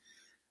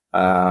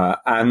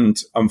 And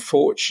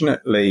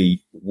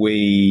unfortunately,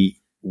 we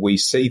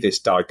see this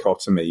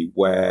dichotomy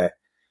where,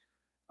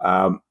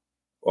 on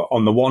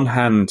the one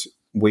hand,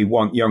 we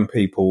want young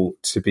people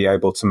to be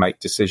able to make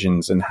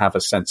decisions and have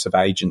a sense of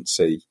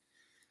agency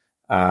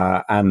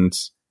and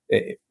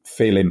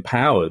feel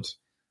empowered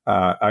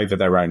over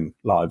their own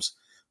lives.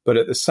 But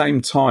at the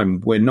same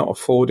time, we're not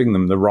affording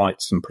them the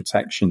rights and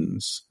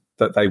protections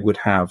that they would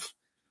have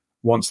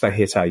once they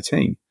hit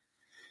 18.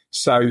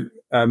 So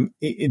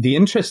the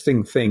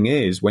interesting thing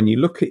is when you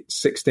look at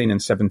 16 and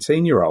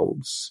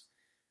 17-year-olds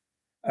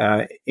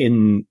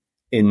in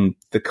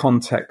the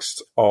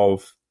context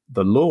of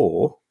the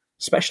law,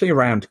 especially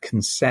around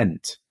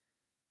consent,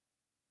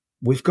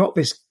 we've got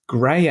this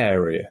grey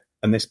area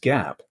and this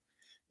gap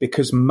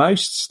because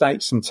most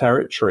states and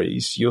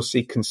territories, you'll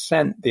see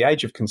consent, the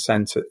age of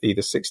consent at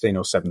either 16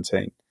 or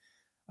 17.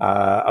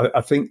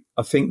 I think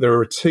there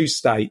are 2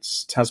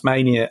 states,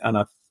 Tasmania and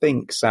I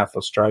think South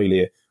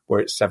Australia, where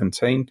it's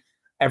 17.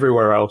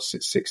 Everywhere else,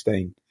 it's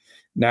 16.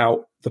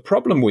 Now, the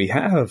problem we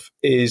have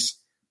is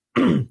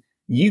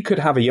you could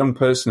have a young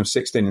person of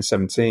 16 and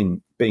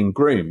 17 being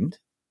groomed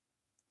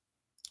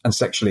and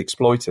sexually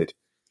exploited.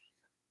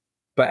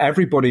 But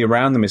everybody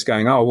around them is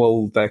going, oh,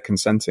 well, they're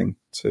consenting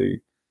to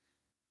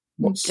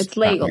what's It's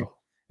legal.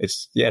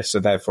 Happening. So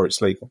therefore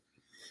it's legal.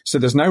 So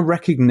there's no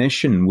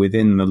recognition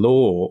within the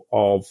law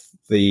of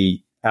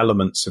the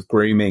elements of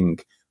grooming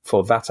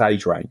for that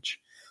age range.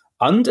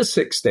 Under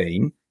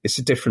 16, it's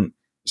a different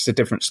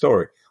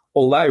story.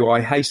 Although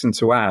I hasten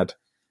to add,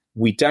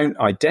 we don't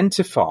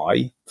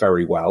identify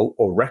very well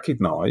or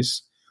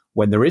recognize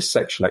when there is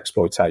sexual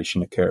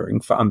exploitation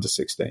occurring for under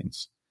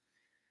 16s.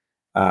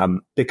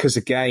 Because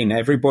again,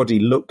 everybody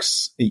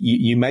looks,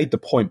 you made the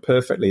point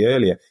perfectly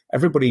earlier,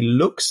 everybody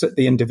looks at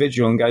the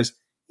individual and goes,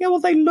 yeah, well,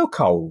 they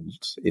look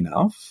old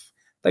enough.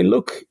 They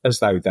look as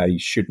though they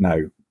should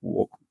know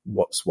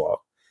what's what.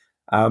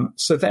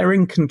 So they're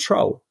in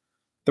control.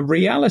 The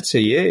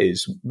reality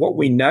is what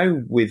we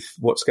know with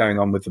what's going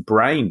on with the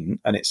brain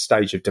and its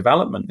stage of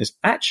development is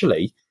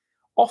actually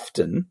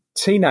often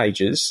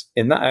teenagers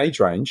in that age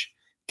range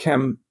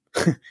can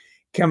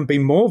be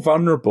more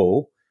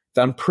vulnerable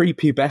than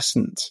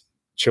prepubescent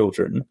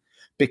children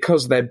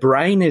because their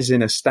brain is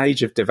in a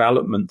stage of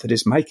development that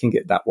is making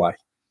it that way.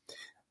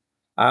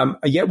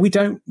 Yet we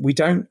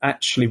don't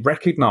actually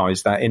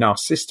recognize that in our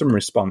system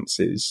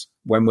responses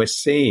when we're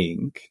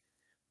seeing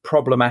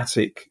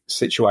problematic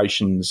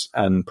situations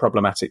and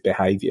problematic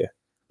behavior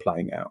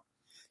playing out.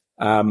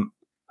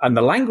 And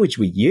the language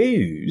we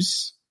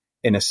use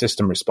in a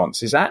system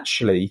response is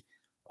actually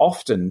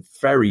often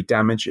very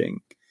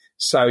damaging.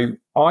 So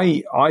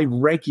I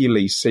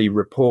regularly see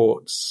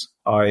reports.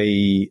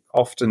 I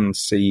often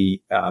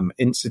see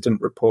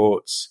incident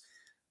reports,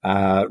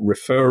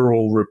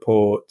 referral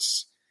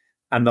reports,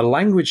 and the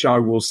language I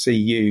will see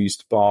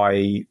used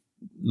by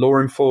law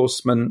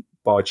enforcement,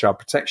 by child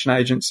protection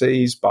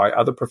agencies, by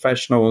other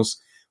professionals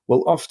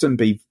will often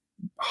be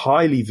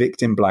highly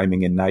victim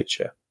blaming in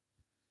nature.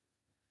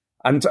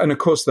 And of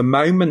course, the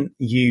moment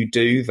you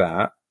do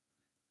that,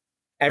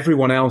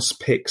 everyone else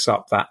picks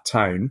up that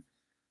tone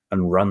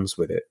and runs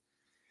with it.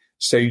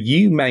 So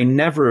you may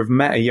never have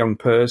met a young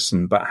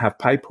person, but have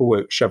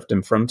paperwork shoved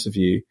in front of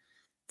you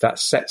that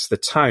sets the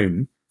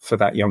tone for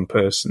that young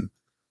person.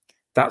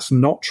 That's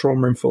not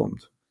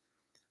trauma-informed.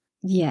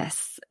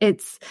 Yes,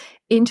 it's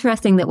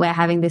interesting that we're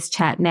having this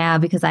chat now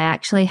because I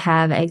actually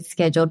have a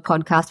scheduled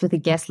podcast with a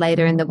guest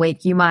later in the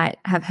week. You might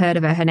have heard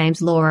of her. Her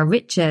name's Laura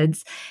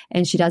Richards,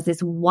 and she does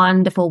this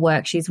wonderful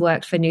work. She's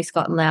worked for New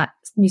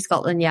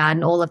Scotland Yard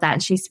and all of that,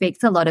 and she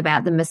speaks a lot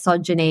about the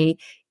misogyny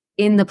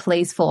in the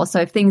police force.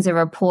 So if things are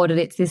reported,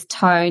 it's this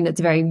tone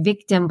that's very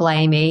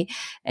victim-blamey.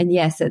 And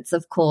yes, it's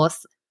of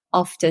course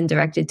often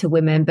directed to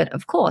women, but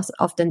of course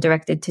often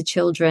directed to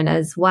children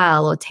as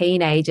well, or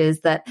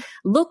teenagers that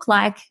look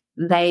like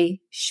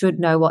they should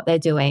know what they're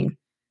doing,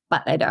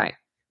 but they don't.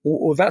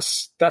 Well,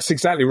 that's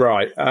exactly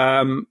right.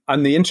 And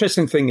the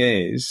interesting thing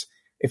is,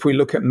 if we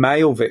look at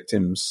male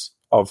victims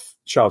of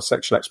child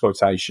sexual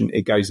exploitation,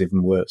 it goes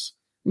even worse.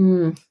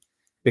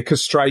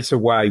 Because straight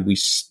away we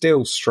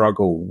still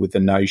struggle with the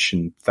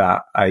notion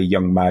that a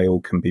young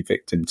male can be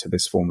victim to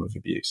this form of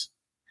abuse.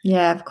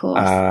 Yeah, of course.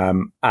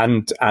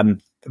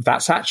 And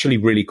that's actually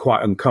really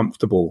quite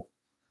uncomfortable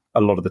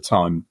a lot of the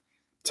time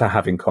to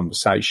have in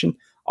conversation.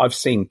 I've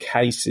seen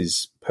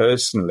cases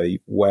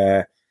personally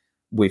where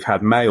we've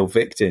had male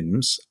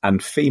victims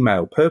and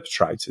female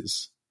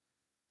perpetrators.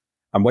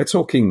 And we're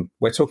talking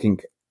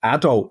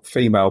adult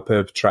female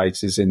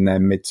perpetrators in their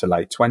mid to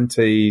late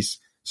 20s,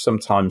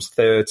 sometimes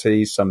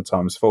 30s,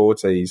 sometimes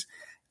 40s,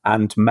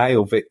 and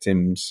male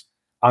victims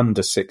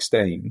under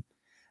 16.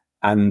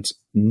 And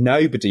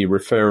nobody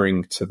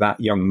referring to that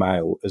young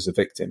male as a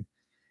victim.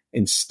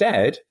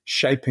 Instead,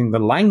 shaping the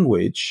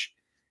language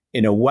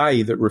in a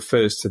way that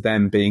refers to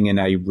them being in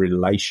a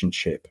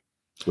relationship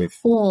with.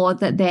 Or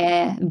that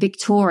they're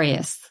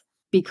victorious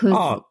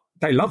because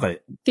they love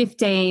it.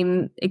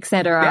 15,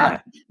 etc.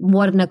 Yeah.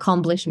 What an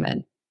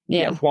accomplishment.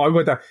 Yeah. Why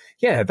would they?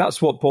 Yeah,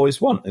 that's what boys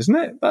want, isn't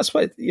it? That's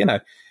what,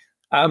 the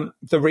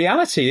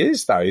reality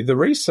is, though, the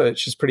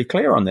research is pretty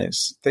clear on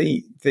this.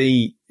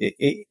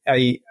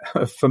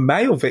 For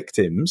male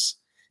victims,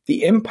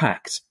 the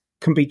impact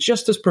can be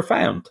just as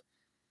profound.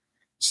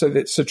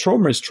 So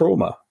trauma is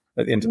trauma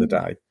at the end of the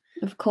day.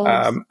 Of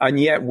course. And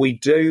yet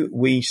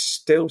we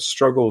still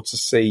struggle to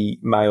see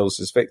males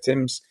as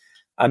victims.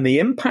 And the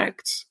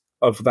impact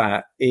of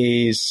that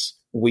is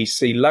we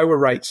see lower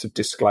rates of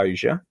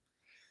disclosure.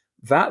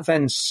 That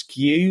then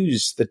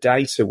skews the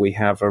data we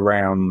have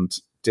around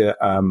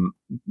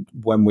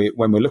when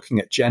we're looking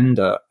at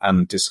gender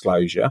and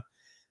disclosure.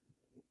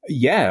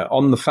 Yeah,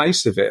 on the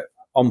face of it,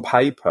 on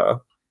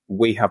paper,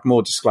 we have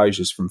more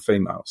disclosures from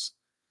females.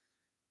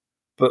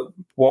 But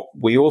what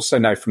we also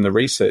know from the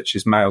research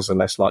is males are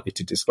less likely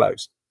to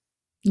disclose.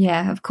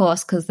 Yeah, of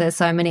course, because there's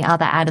so many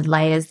other added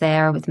layers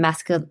there with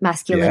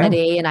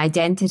masculinity and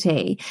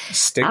identity.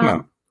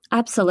 Stigma.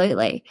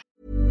 Absolutely.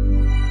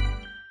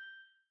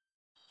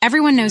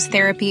 Everyone knows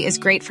therapy is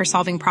great for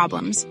solving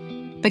problems,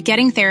 but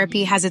getting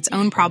therapy has its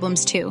own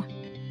problems too,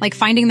 like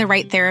finding the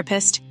right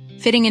therapist,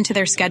 fitting into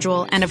their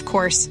schedule, and of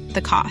course,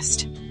 the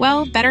cost.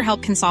 Well,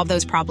 BetterHelp can solve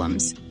those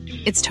problems.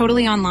 It's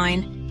totally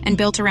online and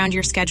built around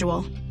your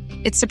schedule.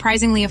 It's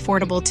surprisingly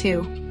affordable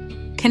too.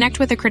 Connect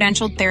with a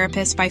credentialed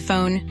therapist by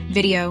phone,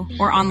 video,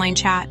 or online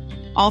chat,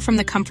 all from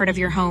the comfort of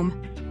your home.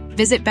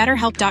 Visit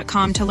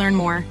BetterHelp.com to learn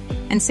more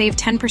and save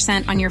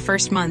 10% on your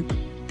first month.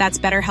 That's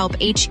BetterHelp,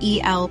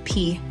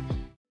 H-E-L-P.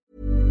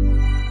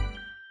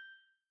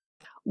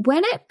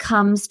 When it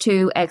comes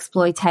to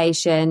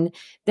exploitation,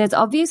 there's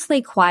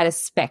obviously quite a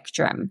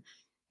spectrum.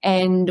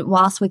 And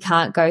whilst we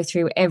can't go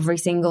through every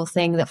single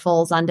thing that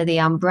falls under the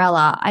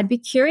umbrella, I'd be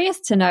curious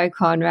to know,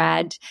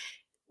 Conrad,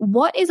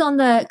 what is on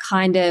the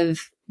kind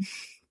of,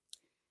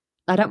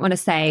 I don't want to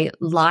say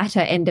lighter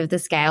end of the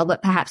scale,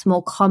 but perhaps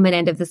more common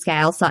end of the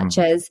scale, such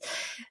as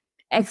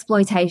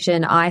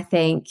exploitation. I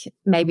think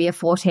maybe a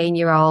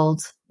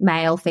 14-year-old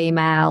male,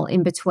 female,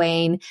 in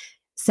between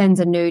sends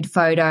a nude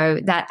photo,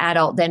 that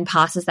adult then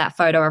passes that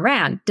photo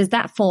around. Does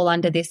that fall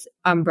under this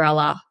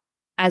umbrella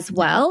as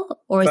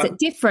well? Or is it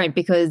different?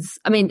 Because,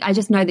 I mean, I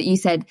just know that you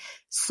said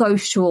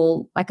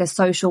social, like a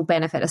social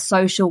benefit, a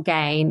social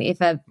gain. If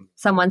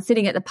someone's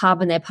sitting at the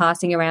pub and they're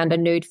passing around a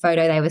nude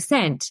photo they were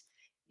sent,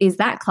 is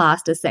that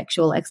classed as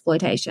sexual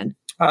exploitation?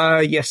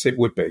 Yes, it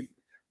would be.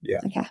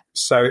 Yeah. Okay.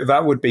 So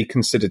that would be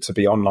considered to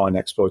be online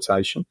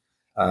exploitation.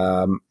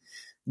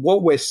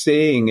 What we're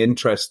seeing,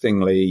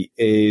 interestingly,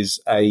 is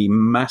a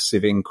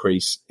massive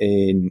increase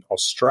in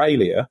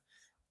Australia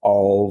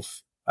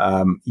of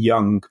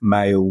young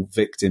male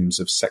victims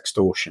of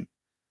sextortion.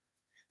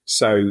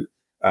 So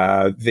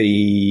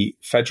the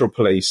federal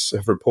police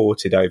have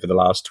reported over the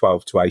last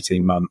 12 to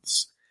 18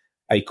 months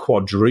a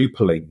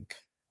quadrupling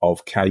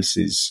of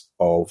cases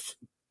of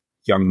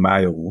young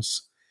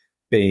males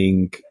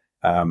being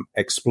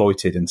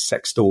exploited and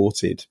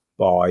sextorted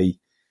by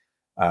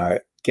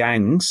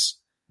gangs,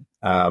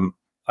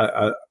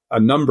 a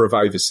number of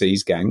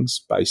overseas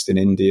gangs based in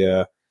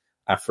India,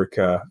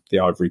 Africa, the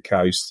Ivory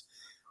Coast,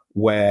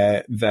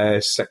 where they're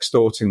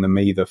sextorting them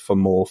either for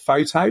more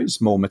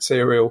photos, more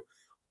material,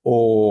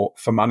 or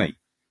for money.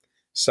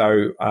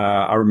 So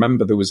I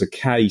remember there was a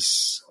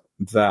case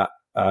that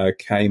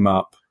came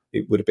up,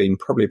 it would have been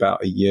probably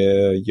about a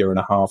year and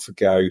a half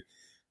ago,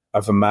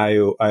 of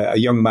a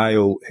young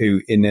male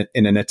who, in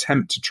an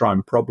attempt to try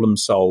and problem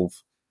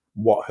solve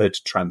what had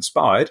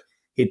transpired,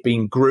 he'd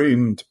been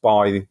groomed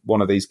by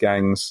one of these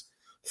gangs,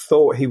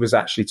 thought he was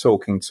actually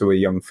talking to a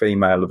young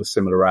female of a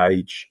similar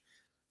age,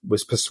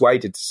 was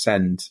persuaded to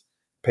send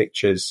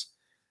pictures,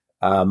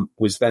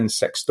 was then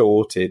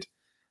sextorted,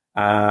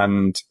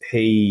 and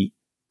he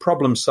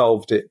problem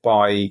solved it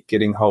by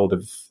getting hold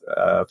of,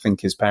 I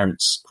think, his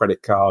parents'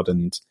 credit card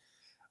and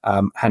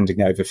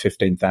handing over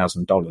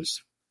 $15,000.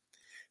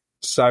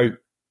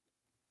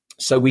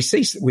 So we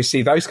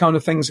see those kind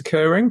of things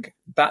occurring.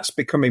 That's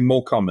becoming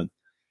more common.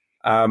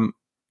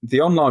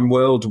 The online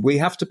world, we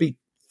have to be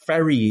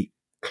very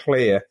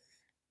clear,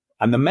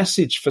 and the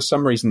message for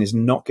some reason is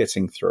not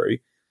getting through.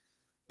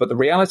 But the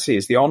reality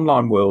is the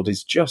online world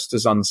is just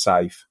as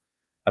unsafe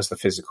as the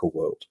physical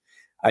world.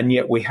 And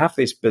yet we have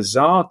this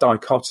bizarre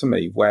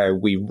dichotomy where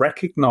we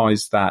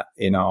recognize that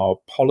in our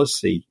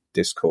policy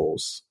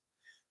discourse,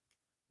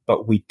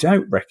 but we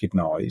don't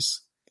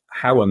recognize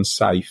how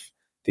unsafe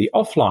the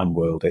offline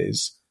world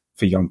is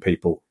for young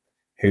people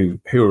who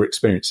are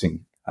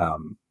experiencing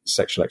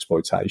sexual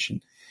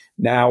exploitation.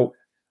 Now,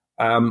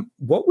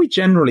 what we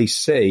generally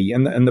see,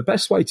 and the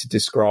best way to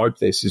describe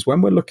this is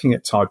when we're looking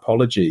at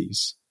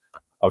typologies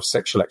of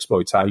sexual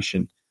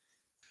exploitation,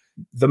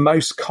 the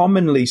most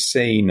commonly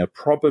seen are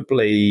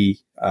probably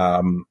there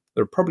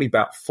are probably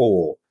about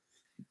four.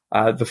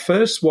 The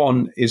first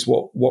one is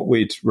what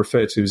we'd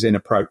refer to as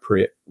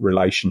inappropriate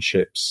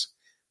relationships.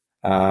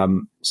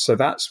 So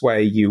that's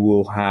where you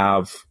will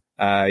have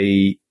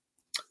an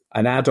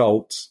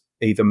adult,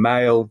 either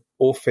male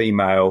or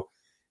female,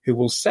 who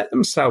will set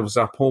themselves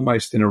up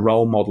almost in a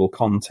role model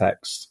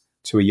context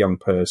to a young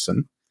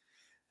person.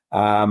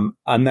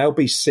 And they'll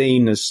be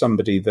seen as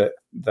somebody that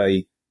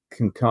they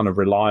can kind of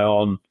rely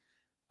on.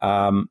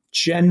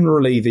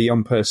 Generally, the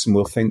young person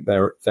will think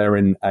they're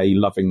in a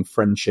loving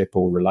friendship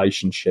or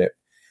relationship,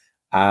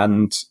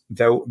 and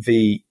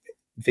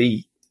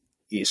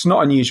it's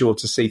not unusual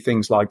to see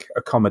things like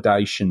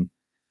accommodation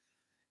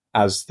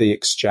as the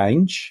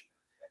exchange,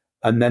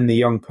 and then the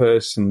young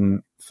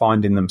person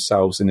finding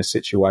themselves in a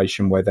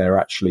situation where they're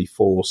actually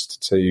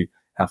forced to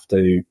have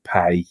to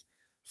pay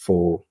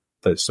for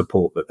the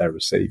support that they're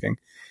receiving.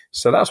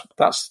 So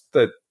that's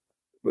the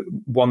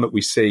one that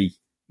we see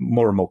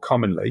more and more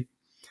commonly.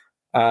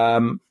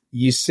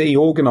 You see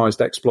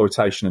organised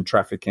exploitation and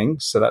trafficking.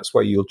 So that's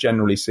where you'll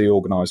generally see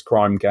organised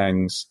crime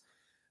gangs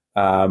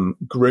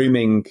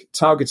grooming,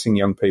 targeting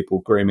young people,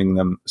 grooming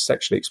them,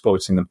 sexually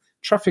exploiting them,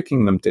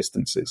 trafficking them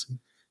distances.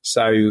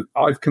 So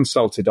I've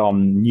consulted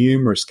on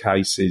numerous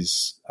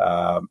cases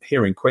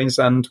here in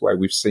Queensland where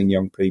we've seen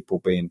young people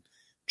being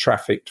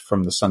trafficked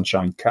from the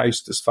Sunshine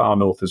Coast as far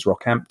north as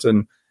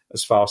Rockhampton,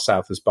 as far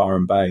south as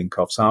Byron Bay and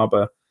Coffs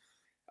Harbour.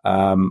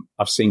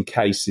 I've seen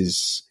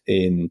cases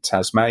in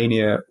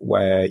Tasmania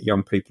where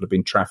young people have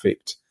been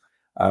trafficked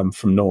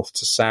from north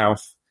to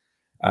south.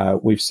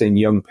 We've seen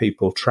young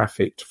people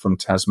trafficked from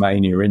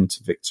Tasmania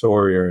into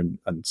Victoria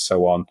and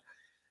so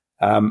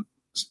on.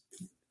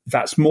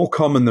 That's more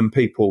common than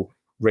people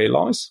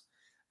realise,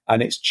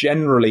 and it's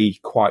generally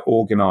quite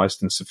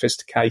organised and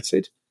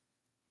sophisticated.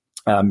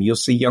 You'll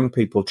see young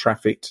people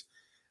trafficked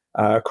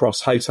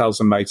across hotels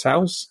and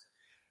motels.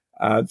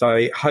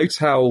 The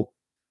hotel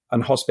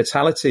and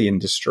hospitality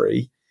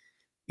industry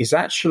is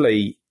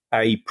actually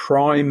a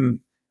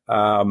prime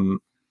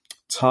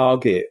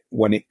target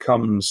when it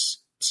comes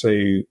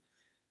to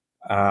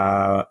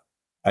a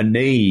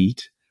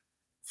need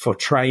for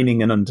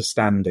training and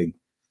understanding.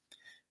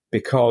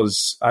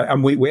 Because,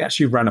 and we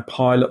actually ran a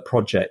pilot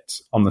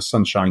project on the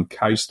Sunshine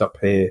Coast up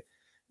here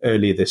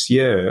earlier this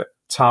year,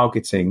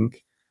 targeting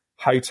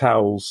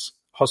hotels,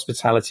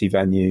 hospitality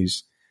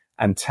venues,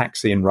 and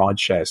taxi and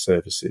rideshare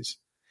services,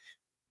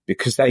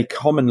 because they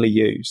commonly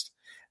used.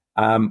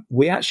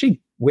 We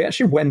actually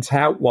went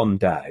out one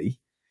day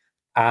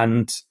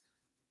and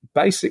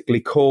basically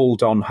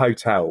called on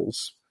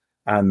hotels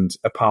and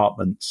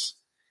apartments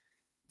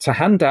to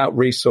hand out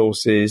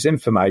resources,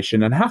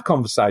 information, and have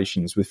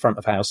conversations with front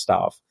of house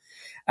staff.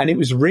 And it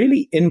was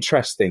really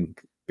interesting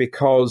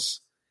because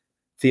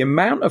the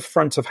amount of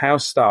front of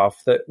house staff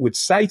that would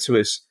say to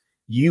us,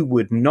 "You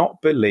would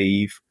not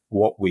believe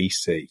what we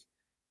see."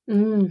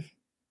 Mm.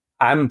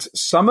 And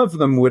some of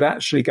them would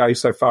actually go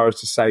so far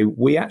as to say,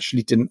 "We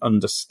actually didn't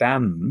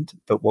understand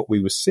that what we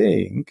were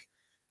seeing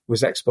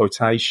was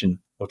exploitation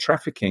or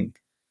trafficking.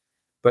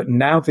 But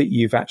now that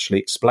you've actually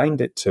explained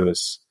it to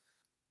us,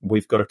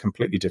 we've got a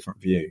completely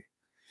different view."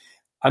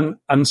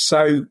 And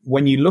so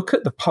when you look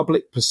at the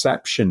public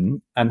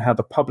perception and how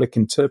the public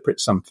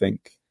interprets something,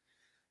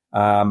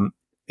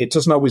 it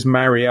doesn't always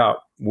marry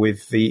up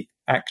with the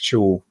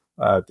actual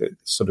the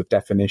sort of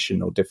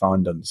definition or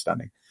defined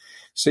understanding.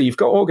 So you've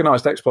got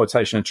organised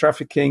exploitation and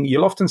trafficking.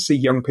 You'll often see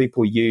young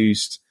people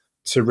used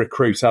to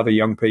recruit other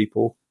young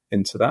people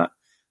into that.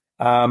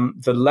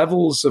 The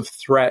levels of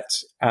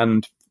threat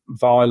and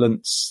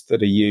violence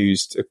that are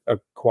used are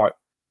quite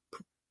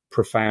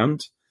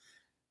profound.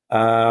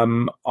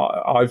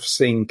 I've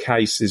seen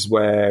cases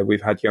where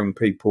we've had young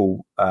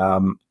people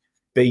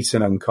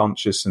beaten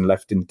unconscious and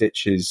left in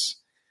ditches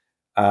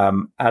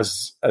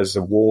as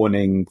a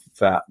warning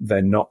that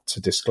they're not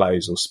to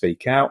disclose or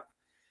speak out.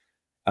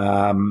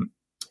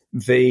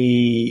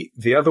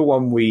 The other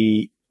one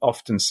we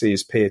often see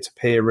is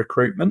peer-to-peer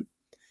recruitment,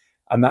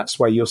 and that's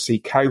where you'll see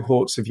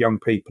cohorts of young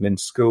people in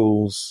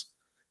schools,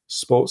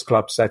 sports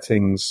club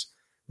settings,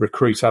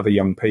 recruit other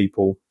young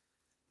people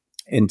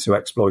into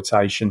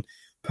exploitation.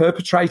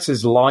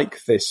 Perpetrators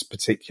like this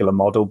particular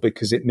model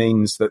because it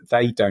means that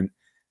they don't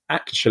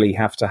actually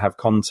have to have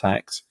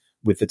contact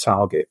with the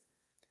target.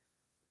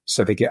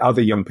 So they get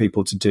other young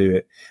people to do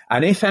it.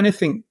 And if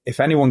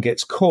anyone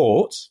gets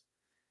caught,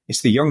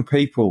 it's the young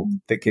people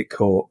that get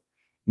caught,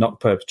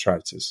 not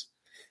perpetrators.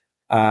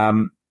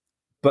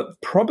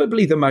 But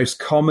probably the most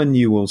common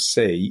you will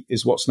see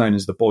is what's known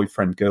as the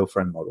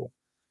boyfriend-girlfriend model.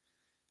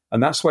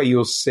 And that's where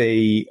you'll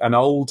see an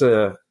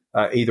older,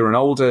 either an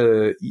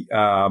older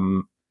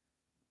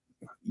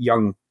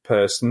young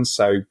person,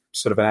 so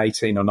sort of an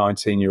 18 or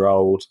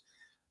 19-year-old,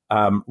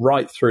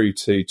 right through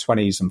to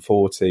 20s and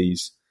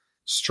 40s,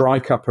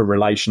 strike up a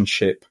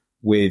relationship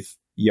with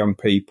young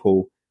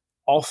people,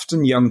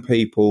 often young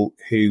people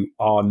who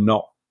are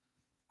not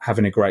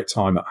having a great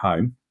time at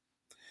home.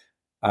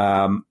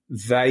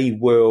 They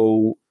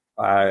will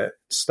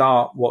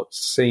start what's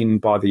seen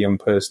by the young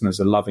person as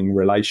a loving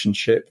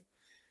relationship.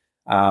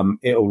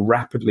 It'll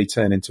rapidly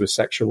turn into a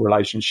sexual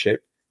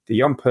relationship. The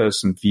young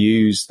person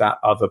views that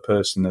other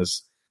person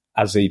as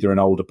either an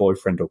older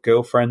boyfriend or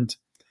girlfriend.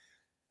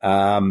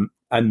 And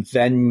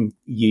then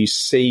you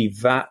see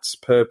that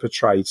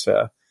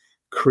perpetrator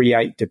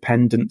create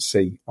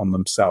dependency on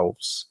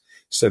themselves.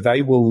 So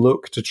they will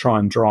look to try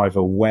and drive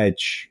a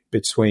wedge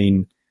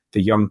between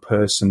the young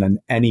person and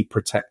any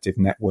protective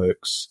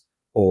networks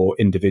or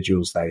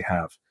individuals they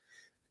have.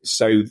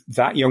 So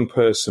that young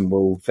person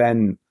will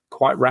then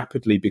quite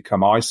rapidly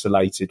become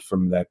isolated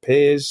from their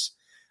peers,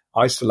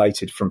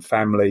 isolated from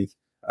family.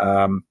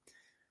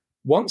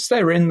 Once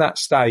they're in that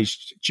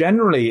stage,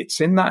 generally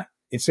it's in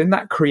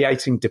that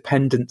creating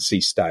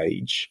dependency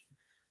stage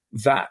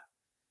that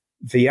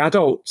the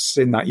adults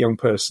in that young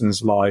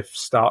person's life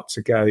start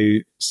to go,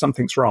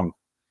 something's wrong.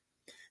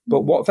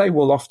 But what they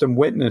will often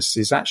witness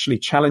is actually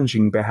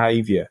challenging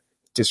behavior,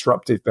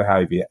 disruptive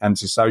behavior,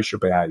 antisocial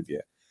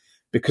behavior,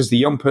 because the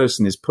young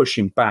person is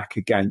pushing back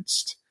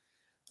against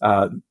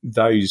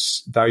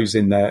those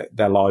in their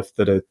life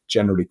that are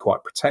generally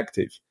quite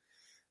protective.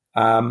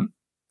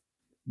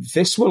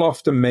 This will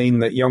often mean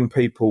that young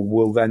people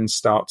will then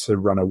start to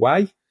run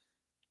away.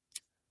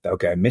 They'll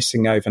go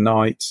missing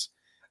overnight.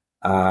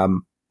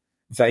 You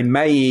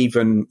may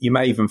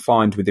even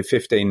find with the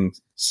 15,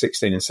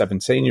 16 and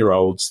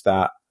 17-year-olds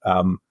that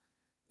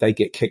they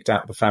get kicked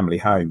out of the family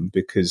home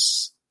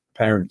because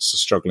parents are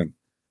struggling.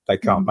 They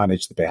can't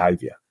manage the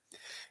behavior.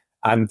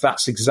 And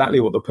that's exactly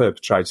what the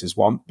perpetrators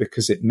want,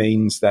 because it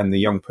means then the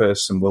young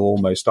person will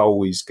almost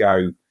always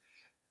go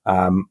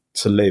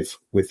to live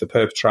with the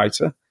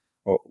perpetrator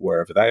or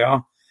wherever they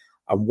are.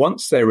 And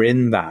once they're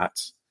in that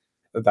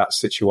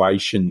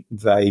situation,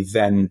 they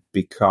then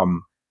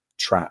become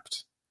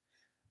trapped.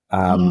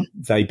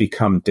 They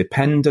become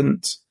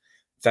dependent.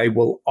 They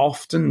will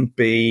often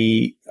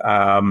be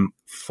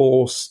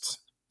forced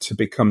to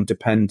become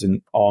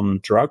dependent on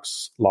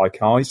drugs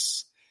like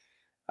ice.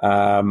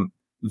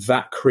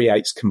 That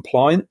creates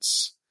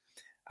compliance,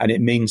 and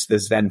it means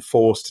there's then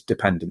forced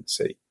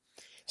dependency.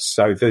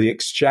 So the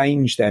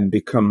exchange then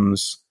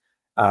becomes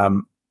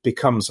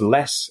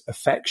less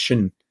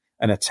affection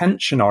and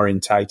attention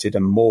orientated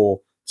and more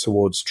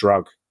towards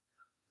drug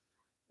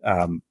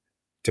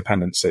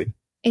dependency.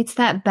 It's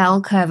that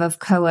bell curve of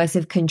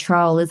coercive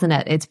control, isn't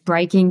it? It's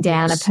breaking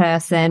down a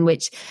person,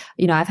 which,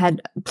 I've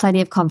had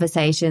plenty of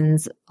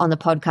conversations on the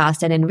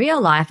podcast and in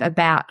real life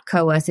about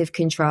coercive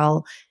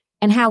control,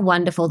 and how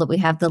wonderful that we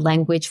have the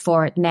language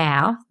for it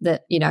now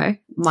that,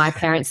 my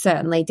parents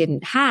certainly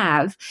didn't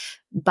have.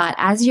 But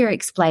as you're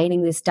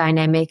explaining this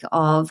dynamic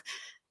of,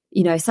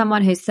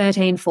 someone who's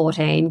 13,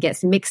 14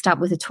 gets mixed up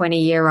with a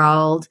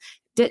 20-year-old,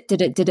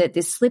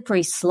 this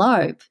slippery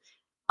slope,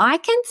 I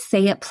can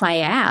see it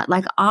play out.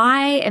 Like,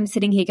 I am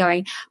sitting here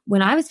going,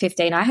 when I was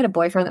 15, I had a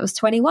boyfriend that was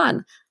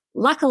 21.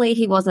 Luckily,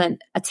 he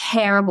wasn't a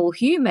terrible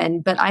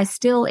human, but I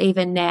still,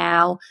 even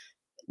now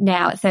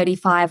at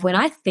 35, when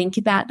I think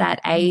about that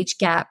age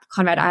gap,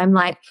 Conrad, I'm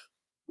like,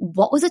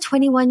 what was a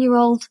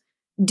 21-year-old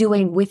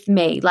doing with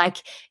me? Like,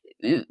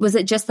 was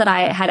it just that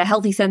I had a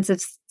healthy sense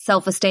of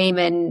self-esteem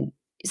and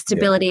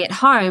stability at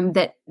home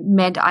that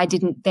meant I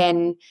didn't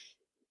then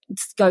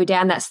go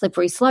down that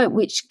slippery slope,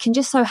 which can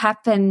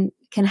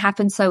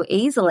happen so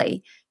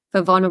easily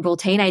for vulnerable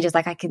teenagers?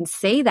 Like, I can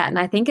see that. And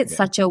I think it's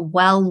such a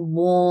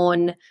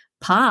well-worn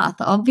path.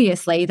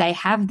 Obviously, they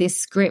have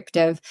this script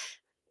of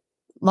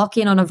lock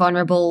in on a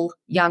vulnerable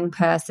young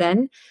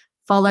person,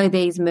 follow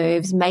these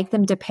moves, make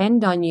them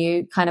depend on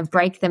you, kind of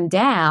break them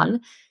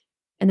down,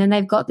 and then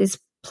they've got this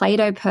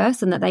Play-Doh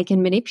person that they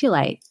can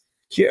manipulate.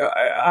 Yeah,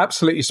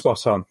 absolutely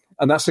spot on.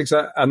 And that's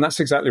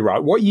exactly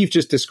right. What you've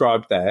just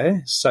described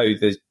there, so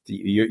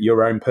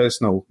your own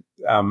personal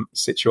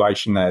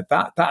situation there,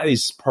 that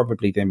is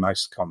probably the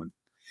most common.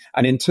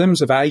 And in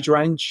terms of age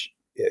range,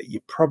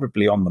 you're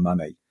probably on the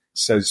money.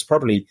 So it's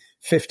probably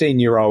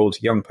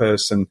 15-year-old young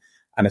person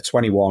and a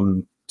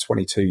 21,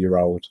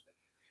 22-year-old.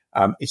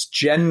 It's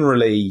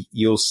generally,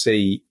 you'll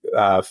see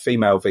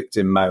female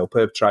victim, male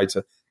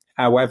perpetrator.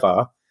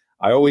 However,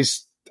 I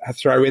always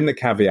throw in the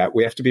caveat,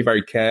 we have to be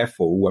very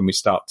careful when we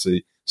start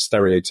to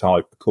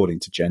stereotype according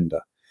to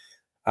gender.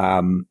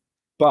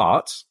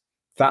 But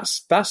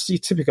that's your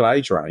typical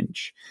age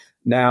range.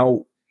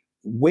 Now,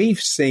 we've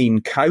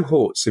seen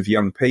cohorts of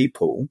young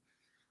people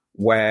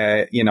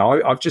where,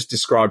 I've just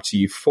described to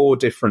you 4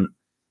 different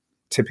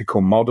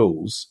typical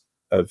models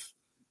of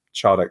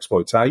child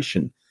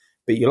exploitation,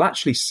 but you'll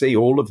actually see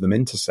all of them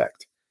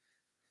intersect.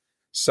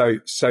 So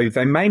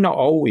they may not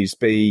always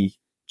be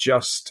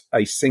just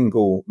a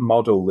single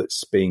model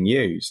that's being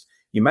used.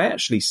 you may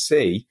actually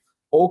see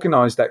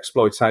organized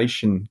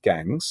exploitation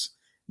gangs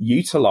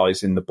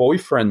utilizing the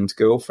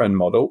boyfriend-girlfriend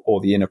model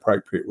or the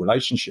inappropriate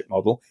relationship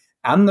model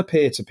and the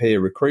peer-to-peer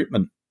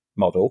recruitment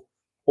model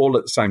all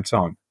at the same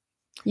time.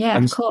 Yeah,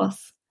 of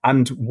course.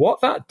 And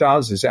what that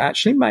does is it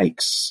actually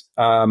makes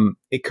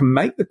it can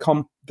make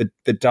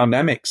the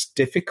dynamics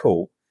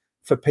difficult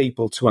for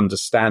people to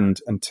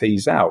understand and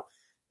tease out,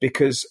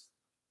 because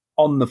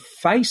on the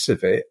face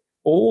of it,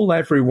 all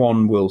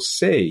everyone will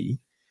see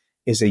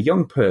is a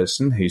young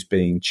person who's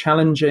being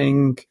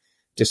challenging,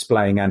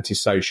 displaying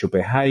antisocial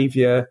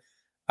behavior.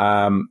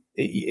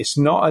 It's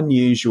not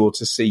unusual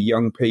to see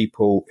young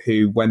people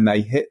who, when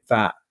they hit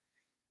that,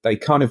 they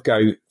kind of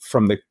go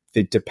from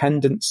the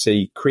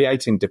dependency,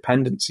 creating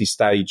dependency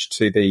stage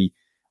to the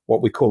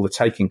what we call the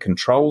taking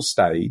control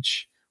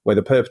stage, where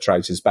the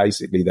perpetrators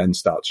basically then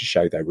start to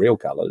show their real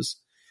colours.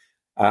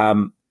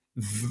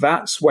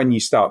 That's when you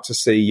start to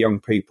see young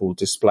people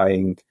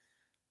displaying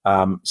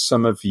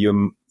some of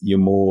your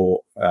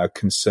more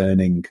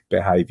concerning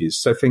behaviours.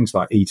 So things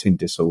like eating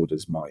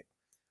disorders might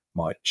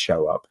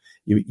show up.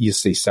 You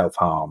see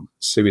self-harm,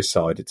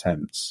 suicide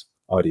attempts,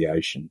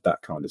 ideation,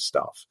 that kind of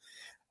stuff.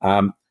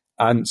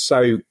 And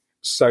so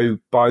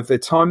by the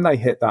time they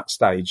hit that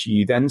stage,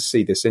 you then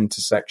see this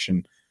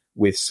intersection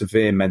with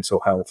severe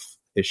mental health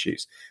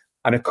issues.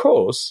 And of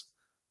course,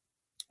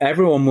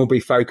 everyone will be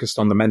focused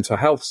on the mental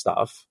health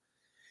stuff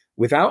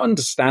without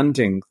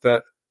understanding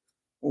that,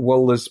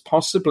 well, there's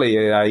possibly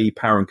a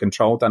power and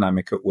control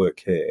dynamic at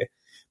work here.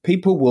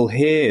 People will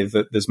hear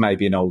that there's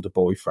maybe an older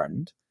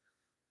boyfriend,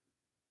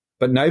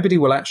 but nobody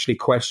will actually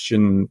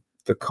question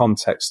the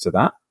context to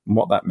that and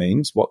what that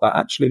means, what that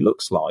actually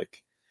looks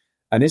like.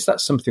 And is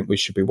that something we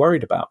should be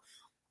worried about?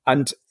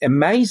 And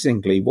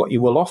amazingly, what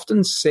you will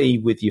often see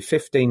with your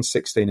 15,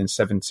 16 and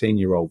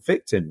 17-year-old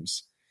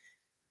victims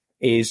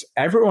is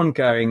everyone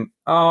going,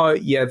 oh,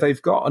 yeah,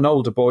 they've got an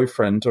older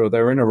boyfriend or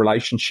they're in a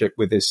relationship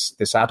with this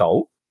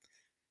adult.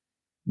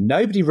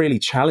 Nobody really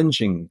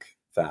challenging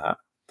that.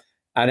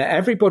 And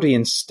everybody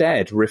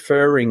instead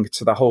referring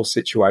to the whole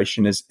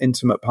situation as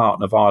intimate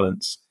partner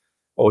violence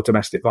or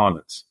domestic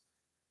violence.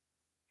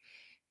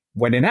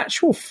 When in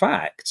actual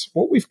fact,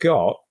 what we've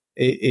got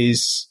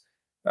is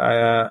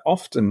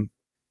often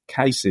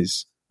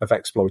cases of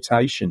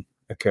exploitation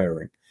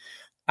occurring.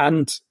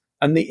 And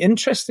the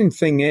interesting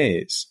thing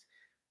is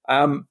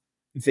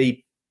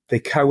the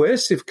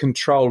coercive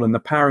control and the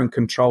power and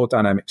control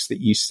dynamics that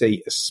you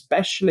see,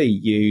 especially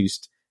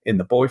used in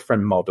the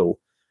boyfriend model,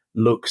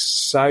 looks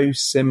so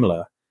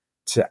similar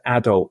to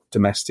adult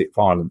domestic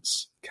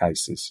violence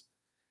cases.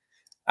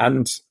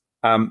 And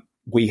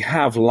we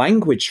have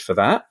language for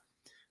that.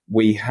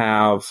 We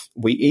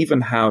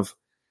even have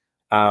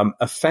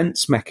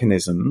offence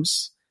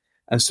mechanisms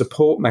and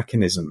support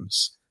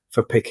mechanisms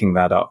for picking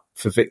that up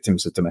for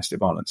victims of domestic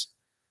violence.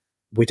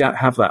 We don't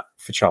have that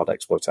for child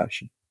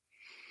exploitation.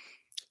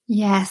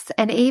 Yes.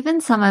 And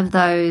even some of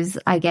those,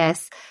 I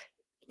guess,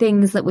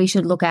 things that we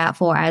should look out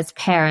for as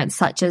parents,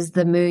 such as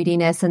the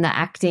moodiness and the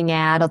acting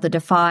out or the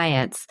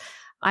defiance.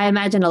 I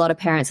imagine a lot of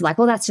parents are like,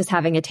 well, that's just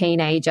having a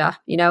teenager,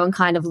 and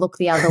kind of look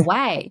the other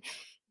way,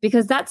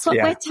 because that's what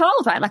we're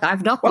told, right? Like,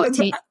 I've not got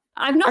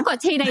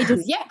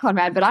teenagers yet,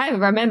 Conrad, but I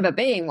remember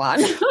being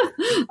one.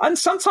 And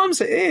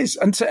sometimes it is,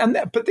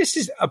 but this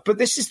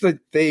is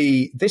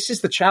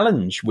the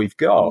challenge we've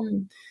got.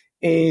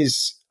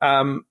 Is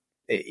when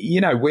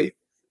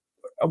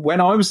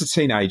I was a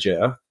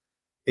teenager,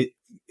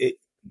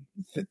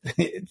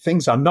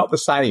 things are not the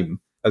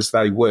same as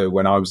they were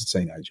when I was a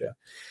teenager.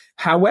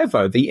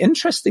 However, the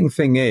interesting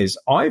thing is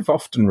I've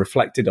often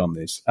reflected on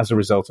this as a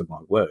result of my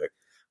work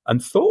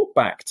and thought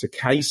back to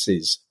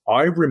cases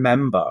I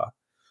remember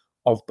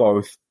of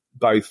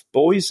both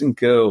boys and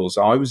girls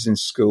I was in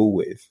school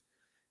with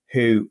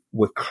who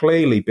were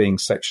clearly being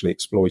sexually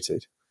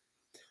exploited.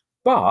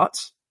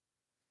 But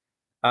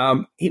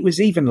it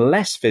was even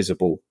less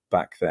visible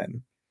back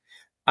then.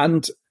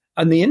 And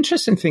the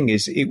interesting thing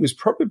is it was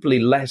probably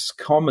less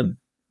common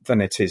than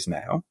it is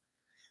now.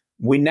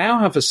 We now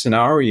have a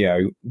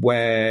scenario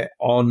where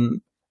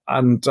and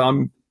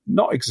I'm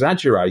not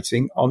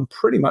exaggerating, on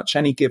pretty much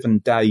any given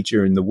day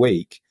during the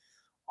week,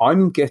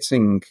 I'm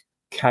getting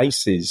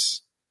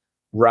cases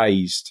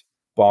raised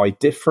by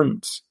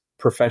different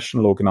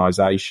professional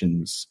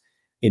organisations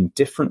in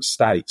different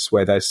states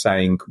where they're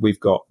saying, we've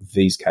got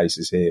these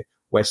cases here,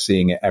 we're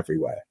seeing it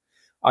everywhere.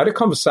 I had a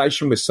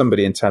conversation with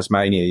somebody in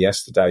Tasmania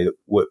yesterday that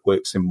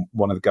works in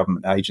one of the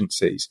government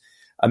agencies,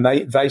 and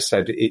they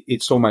said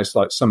it's almost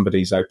like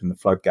somebody's opened the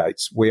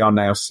floodgates. We are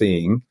now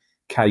seeing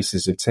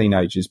cases of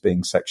teenagers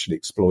being sexually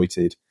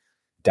exploited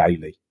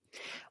daily.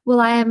 Well,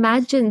 I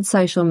imagine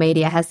social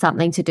media has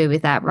something to do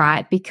with that,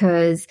 right?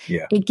 Because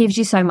it gives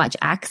you so much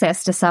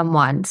access to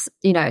someone's,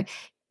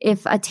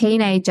 if a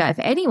teenager, if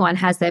anyone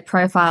has their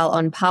profile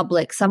on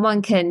public,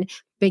 someone can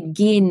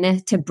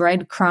begin to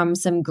breadcrumb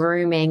some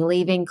grooming,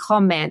 leaving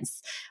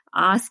comments,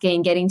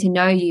 asking, getting to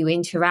know you,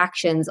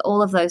 interactions,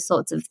 all of those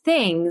sorts of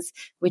things,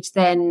 which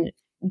then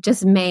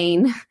just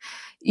mean,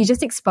 you're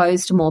just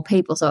exposed to more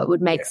people. So it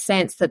would make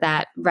sense that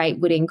that rate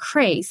would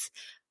increase.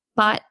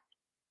 But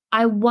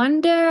I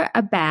wonder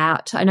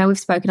about, I know we've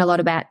spoken a lot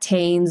about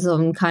teens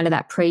and kind of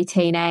that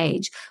preteen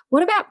age.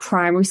 What about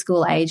primary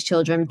school age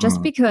children?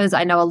 Just because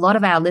I know a lot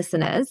of our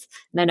listeners,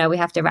 and I know we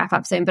have to wrap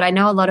up soon, but I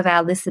know a lot of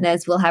our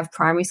listeners will have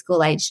primary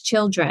school age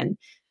children.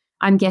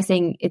 I'm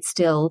guessing it's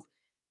still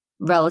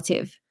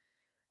relative.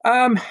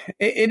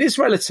 It is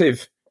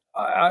relative.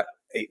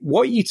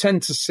 What you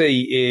tend to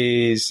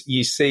see is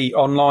you see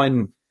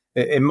online,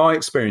 in my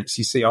experience,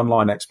 you see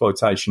online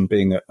exploitation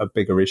being a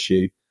bigger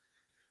issue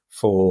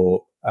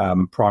for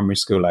primary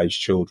school age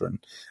children.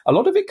 A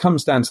lot of it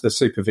comes down to the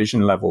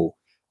supervision level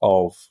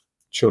of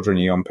children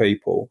and young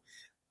people.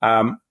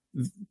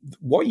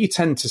 What you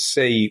tend to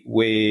see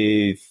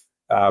with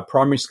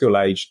primary school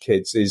age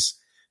kids is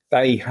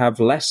they have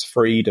less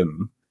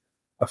freedom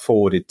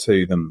afforded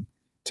to them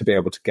to be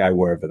able to go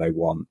wherever they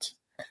want.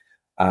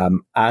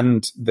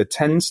 And there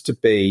tends to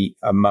be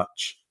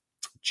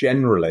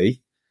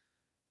generally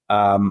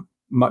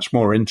much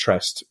more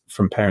interest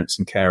from parents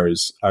and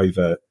carers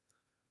over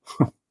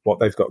what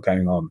they've got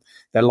going on.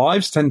 Their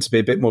lives tend to be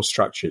a bit more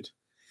structured.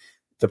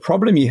 The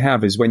problem you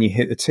have is when you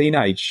hit the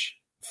teenage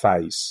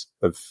phase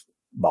of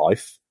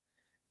life,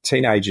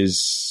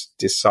 teenagers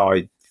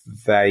decide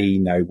they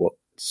know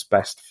what's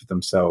best for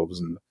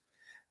themselves.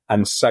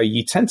 And so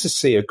you tend to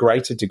see a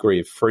greater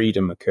degree of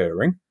freedom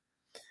occurring.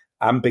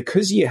 And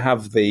because you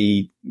have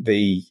the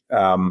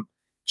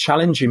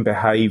challenging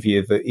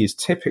behavior that is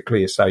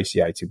typically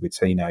associated with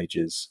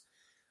teenagers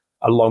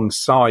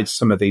alongside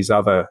some of these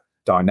other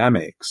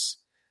dynamics,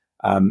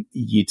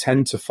 you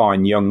tend to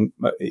find young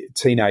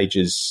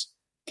teenagers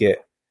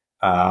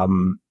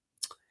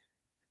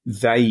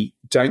they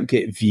don't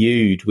get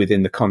viewed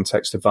within the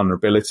context of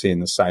vulnerability in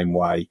the same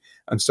way.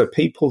 And so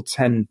people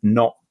tend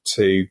not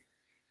to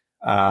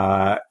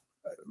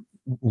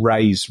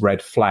raise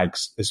red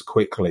flags as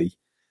quickly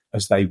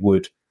as they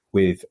would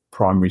with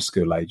primary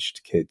school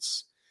aged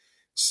kids.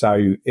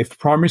 So if a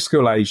primary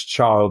school aged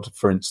child,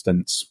 for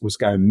instance, was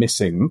going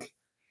missing,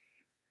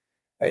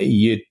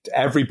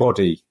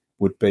 everybody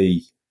would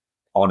be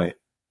on it.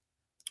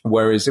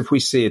 Whereas if we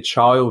see a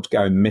child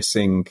go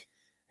missing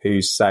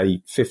who's,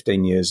 say,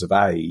 15 years of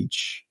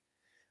age,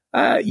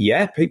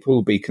 people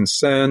will be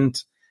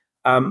concerned.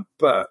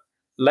 But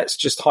let's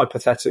just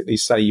hypothetically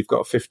say you've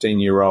got a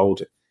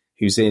 15-year-old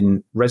who's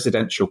in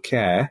residential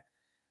care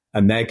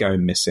and they're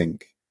going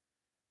missing.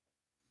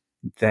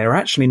 They're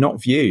actually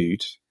not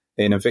viewed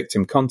in a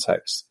victim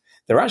context.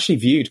 They're actually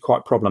viewed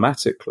quite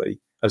problematically,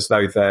 as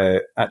though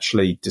they're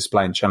actually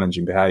displaying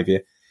challenging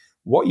behaviour.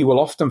 What you will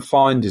often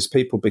find is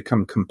people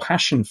become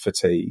compassion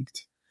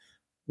fatigued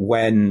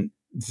when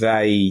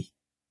they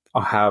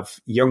have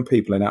young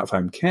people in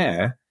out-of-home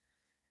care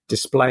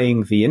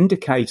displaying the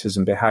indicators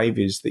and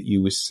behaviours that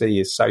you would see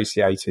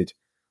associated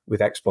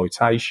with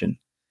exploitation.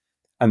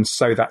 And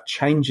so that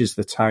changes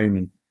the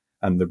tone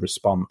and the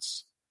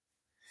response.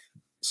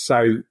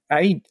 So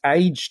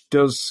age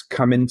does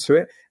come into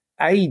it.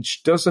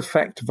 Age does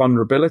affect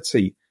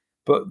vulnerability,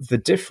 but the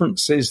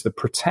difference is the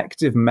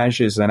protective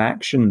measures and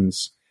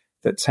actions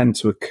that tend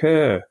to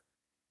occur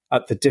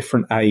at the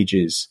different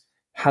ages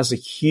has a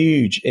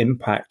huge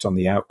impact on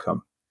the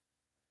outcome.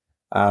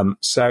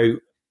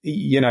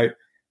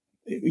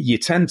 You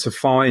tend to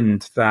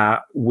find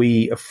that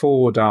we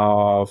afford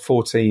our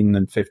 14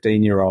 and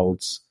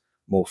 15-year-olds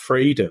more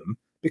freedom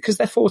because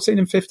they're 14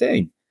 and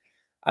 15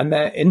 and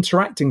they're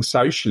interacting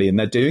socially and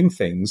they're doing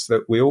things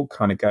that we all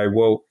kind of go,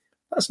 well,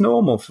 that's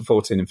normal for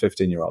 14 and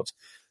 15-year-olds.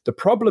 The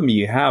problem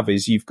you have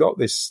is you've got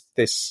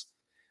this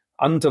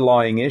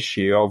underlying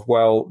issue of,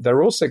 well,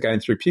 they're also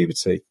going through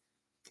puberty.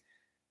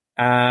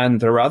 And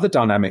there are other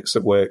dynamics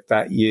at work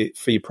that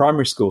for your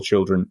primary school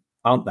children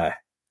aren't there.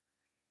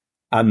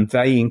 And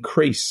they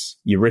increase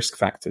your risk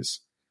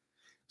factors.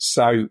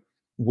 So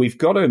we've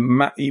got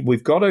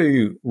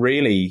to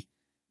really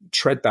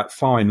tread that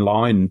fine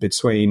line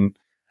between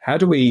how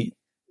do we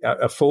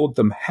afford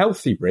them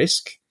healthy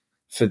risk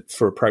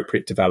for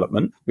appropriate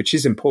development, which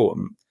is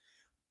important,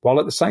 while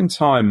at the same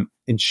time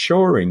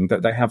ensuring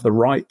that they have the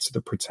right to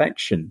the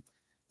protection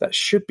that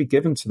should be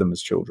given to them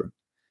as children.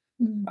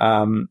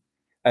 And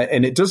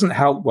it doesn't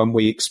help when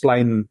we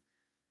explain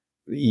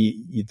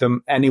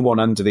anyone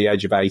under the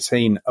age of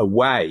 18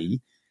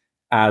 away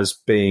as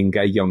being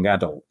a young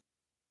adult.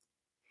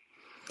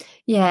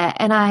 Yeah,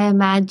 and I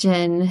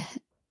imagine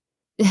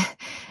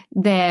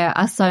there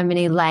are so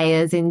many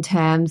layers in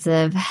terms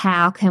of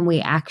how can we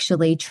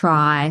actually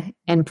try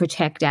and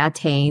protect our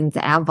teens,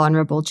 our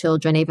vulnerable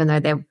children, even though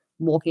they're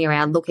walking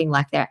around looking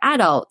like they're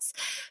adults.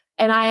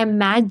 And I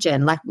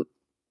imagine that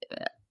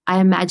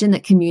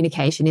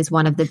communication is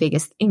one of the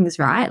biggest things,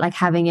 right? Like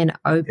having an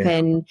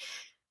open,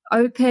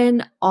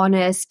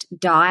 honest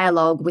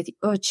dialogue with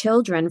your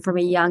children from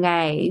a young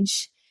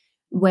age,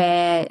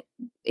 where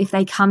if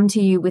they come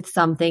to you with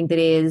something that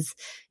is,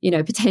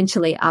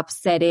 potentially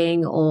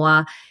upsetting,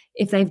 or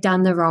if they've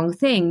done the wrong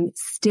thing,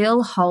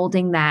 still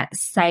holding that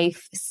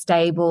safe,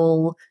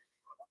 stable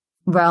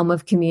realm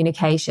of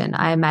communication,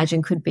 I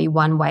imagine could be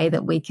one way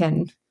that we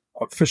can.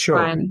 For sure.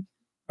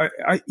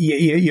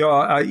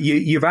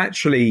 You're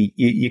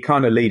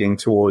kind of leading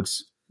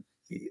towards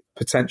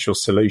potential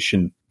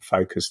solution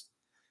focused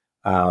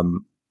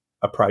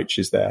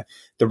approaches there.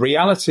 The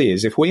reality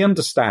is, if we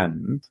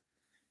understand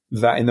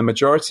that in the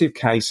majority of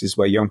cases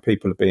where young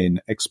people are being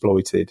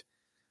exploited,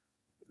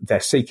 they're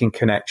seeking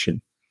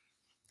connection.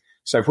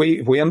 So if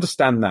we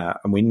understand that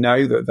and we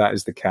know that that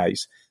is the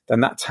case,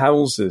 then that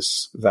tells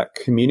us that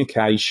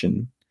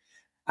communication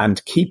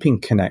and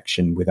keeping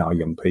connection with our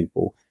young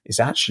people is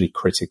actually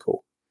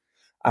critical.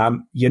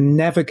 You're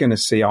never going to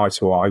see eye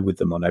to eye with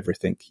them on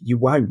everything. You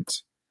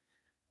won't.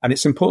 And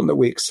it's important that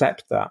we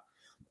accept that.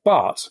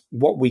 But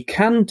what we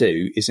can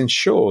do is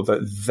ensure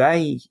that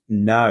they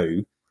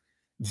know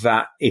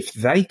that if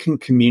they can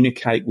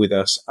communicate with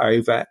us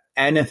over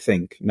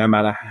anything, no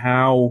matter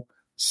how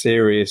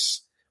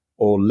serious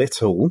or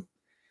little,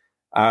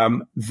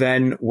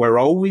 then we're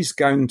always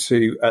going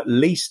to at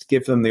least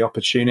give them the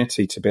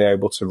opportunity to be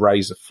able to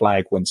raise a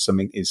flag when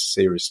something is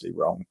seriously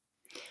wrong.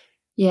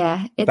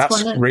 Yeah,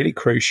 that's really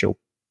crucial.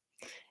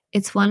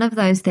 It's one of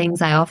those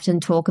things I often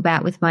talk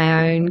about with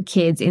my own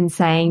kids, in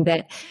saying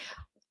that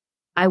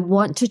I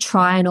want to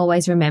try and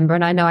always remember,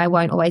 and I know I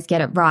won't always get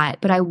it right,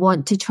 but I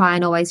want to try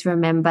and always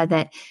remember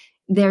that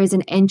there is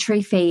an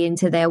entry fee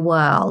into their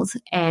world.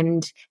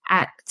 And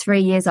at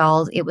 3 years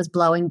old, it was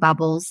blowing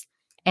bubbles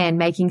and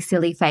making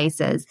silly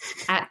faces.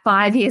 At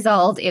 5 years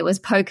old, it was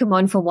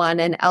Pokemon for one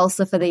and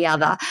Elsa for the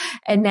other.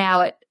 And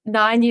now at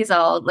 9 years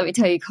old, let me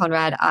tell you,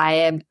 Conrad, I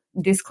am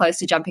this close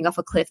to jumping off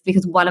a cliff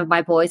because one of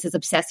my boys is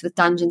obsessed with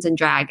Dungeons and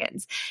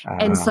Dragons.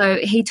 And so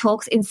he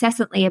talks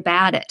incessantly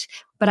about it.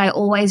 But I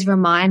always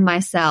remind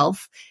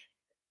myself,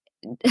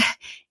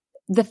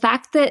 the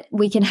fact that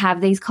we can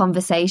have these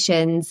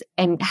conversations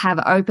and have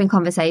open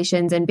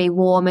conversations and be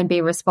warm and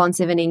be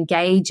responsive and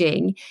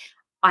engaging,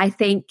 I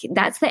think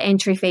that's the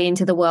entry fee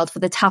into the world for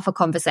the tougher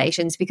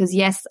conversations. Because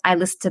yes, I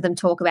listen to them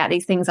talk about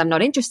these things I'm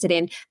not interested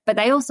in, but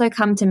they also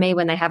come to me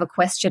when they have a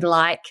question.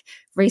 Like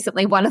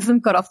recently, one of them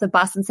got off the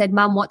bus and said,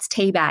 "Mum, what's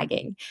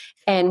teabagging?"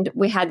 And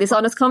we had this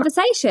honest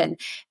conversation.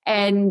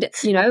 And,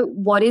 you know,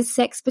 what is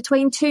sex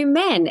between two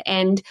men?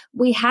 And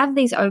we have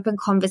these open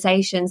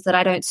conversations that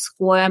I don't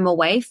squirm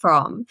away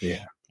from.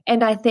 Yeah.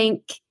 And I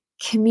think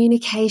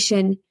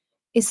communication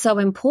is so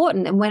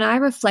important. And when I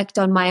reflect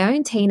on my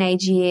own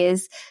teenage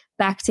years,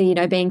 back to, you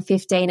know, being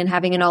 15 and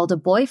having an older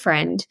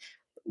boyfriend,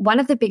 one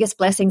of the biggest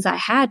blessings I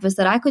had was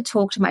that I could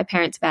talk to my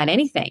parents about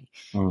anything.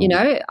 You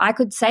know, I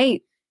could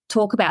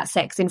talk about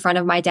sex in front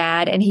of my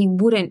dad and he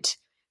wouldn't,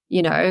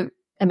 you know,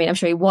 I mean, I'm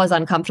sure he was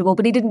uncomfortable,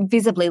 but he didn't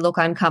visibly look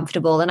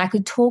uncomfortable. And I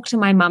could talk to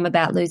my mum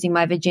about losing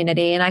my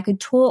virginity and I could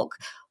talk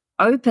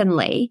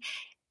openly.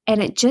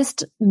 And it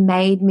just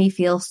made me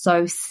feel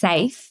so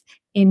safe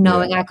in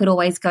knowing I could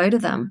always go to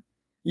them.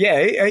 Yeah.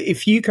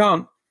 If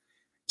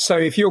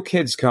your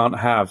kids can't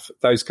have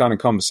those kind of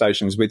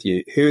conversations with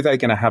you, who are they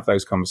going to have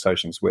those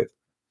conversations with?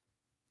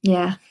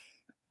 Yeah.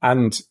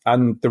 And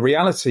the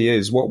reality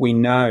is, what we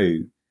know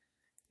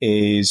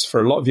is,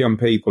 for a lot of young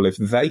people, if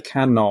they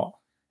cannot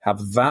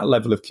have that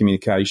level of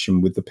communication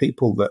with the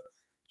people that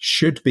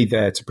should be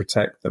there to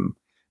protect them,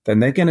 then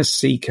they're going to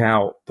seek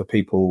out the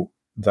people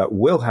that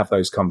will have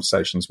those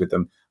conversations with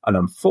them. And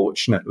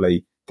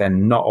unfortunately, they're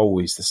not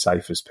always the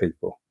safest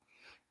people.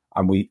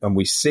 And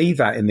we see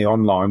that in the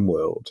online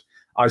world.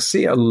 I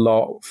see it a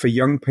lot for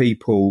young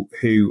people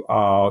who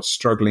are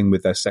struggling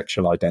with their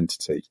sexual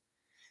identity.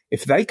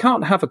 If they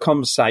can't have a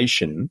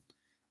conversation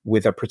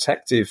with a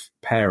protective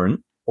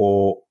parent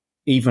or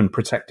even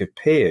protective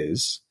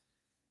peers,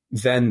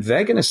 then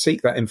they're going to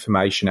seek that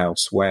information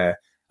elsewhere,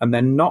 and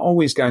they're not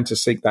always going to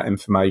seek that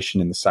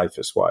information in the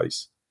safest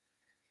ways.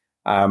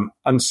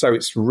 And so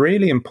it's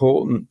really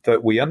important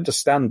that we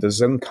understand, as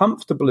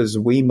uncomfortable as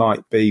we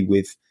might be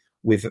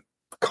with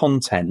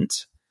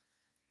content,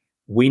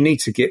 we need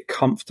to get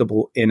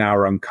comfortable in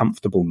our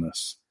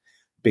uncomfortableness,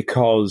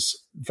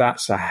 because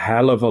that's a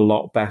hell of a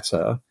lot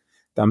better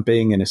than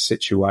being in a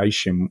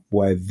situation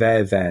where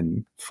they're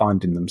then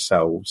finding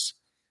themselves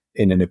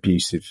in an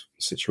abusive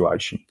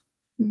situation.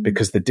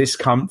 Because the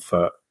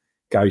discomfort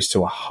goes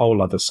to a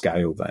whole other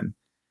scale then.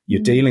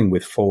 You're dealing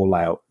with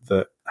fallout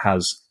that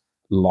has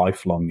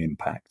lifelong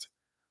impact.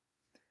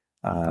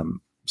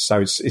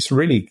 So it's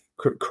really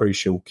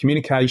crucial.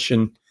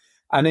 Communication.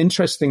 And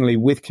interestingly,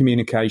 with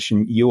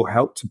communication, you'll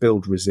help to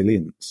build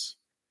resilience,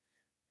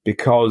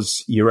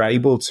 because you're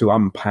able to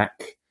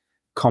unpack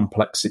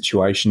complex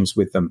situations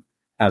with them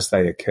as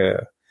they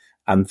occur.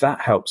 And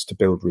that helps to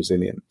build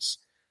resilience.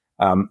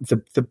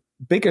 The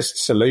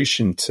biggest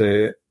solution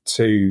to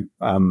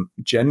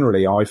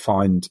generally, I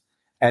find,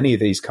 any of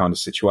these kind of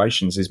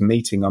situations is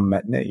meeting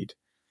unmet need.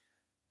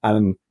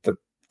 And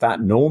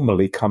that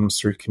normally comes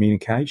through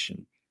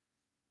communication.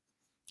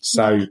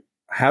 So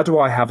how do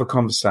I have a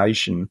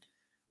conversation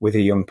with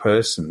a young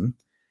person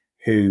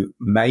who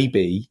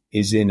maybe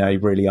is in a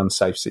really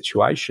unsafe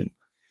situation?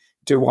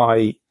 Do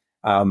I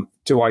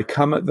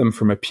come at them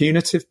from a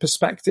punitive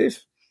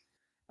perspective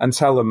and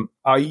tell them,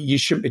 oh, you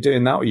shouldn't be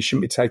doing that, or you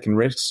shouldn't be taking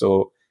risks,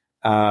 or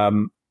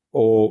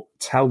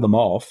tell them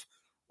off?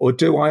 Or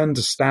do I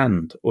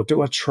understand, or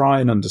do I try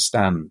and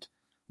understand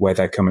where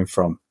they're coming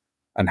from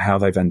and how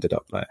they've ended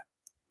up there?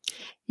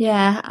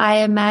 Yeah, I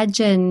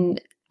imagine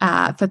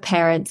for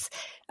parents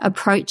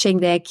approaching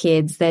their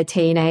kids, their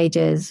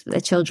teenagers,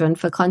 their children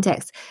for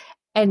context,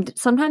 and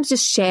sometimes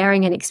just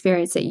sharing an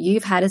experience that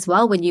you've had as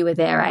well when you were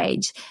their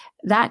age,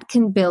 that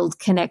can build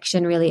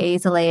connection really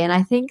easily. And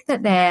I think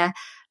that there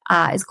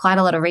is quite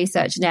a lot of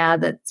research now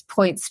that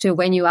points to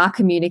when you are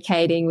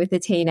communicating with a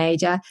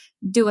teenager,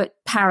 do it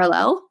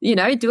parallel,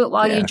 do it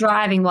while you're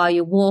driving, while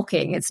you're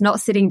walking. It's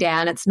not sitting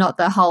down. It's not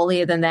the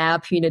holier than thou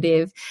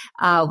punitive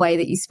way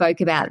that you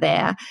spoke about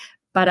there.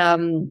 But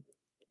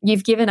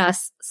you've given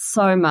us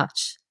so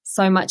much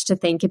to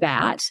think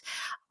about.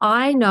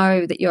 I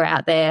know that you're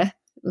out there,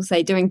 we'll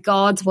say, doing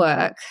God's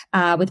work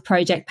with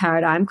Project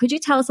Paradigm. Could you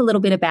tell us a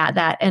little bit about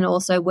that, and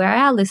also where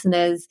our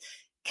listeners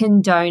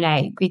can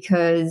donate?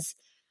 Because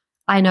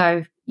I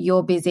know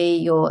you're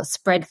busy, you're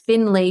spread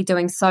thinly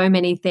doing so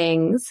many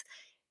things,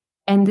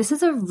 and this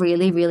is a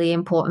really, really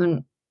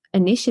important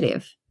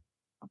initiative.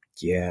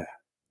 Yeah,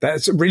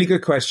 that's a really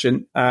good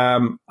question.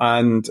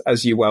 And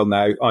as you well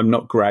know, I'm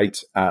not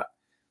great at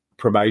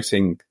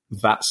promoting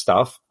that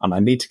stuff, and I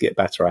need to get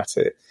better at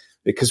it,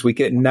 because we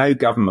get no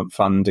government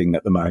funding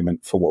at the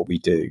moment for what we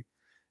do,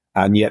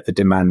 and yet the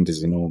demand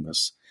is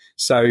enormous.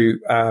 So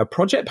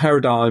Project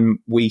Paradigm,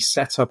 we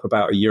set up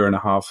about a year and a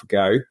half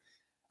ago,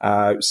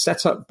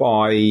 set up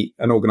by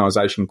an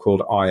organisation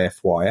called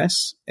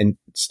IFYS, and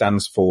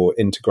stands for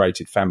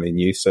Integrated Family and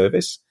Youth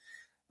Service.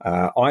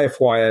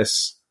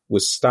 IFYS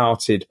was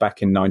started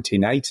back in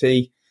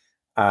 1980,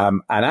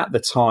 and at the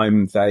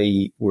time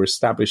they were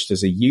established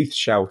as a youth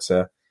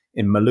shelter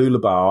in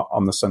Mooloolaba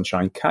on the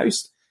Sunshine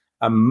Coast,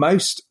 and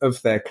most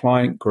of their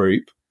client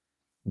group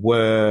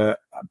were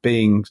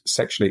being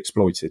sexually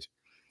exploited.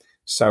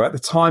 So at the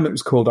time it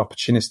was called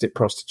opportunistic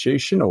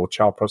prostitution or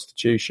child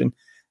prostitution,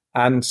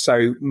 and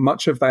so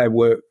much of their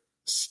work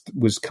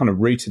was kind of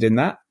rooted in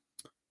that.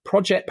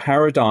 Project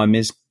Paradigm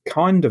is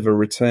kind of a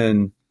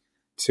return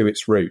to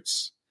its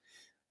roots,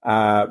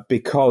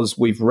 because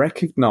we've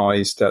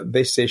recognised that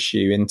this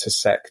issue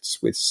intersects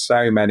with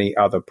so many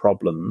other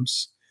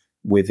problems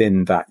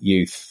within that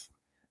youth,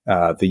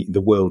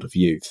 the world of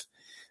youth.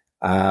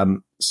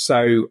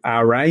 So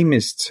our aim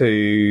is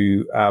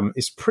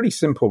it's pretty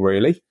simple,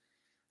 really,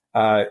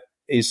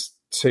 is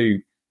to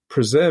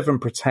preserve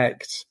and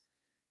protect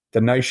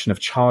the notion of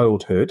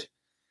childhood.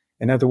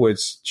 In other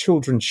words,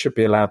 children should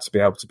be allowed to be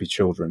able to be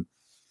children.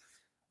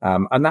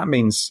 And that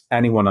means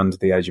anyone under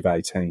the age of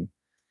 18.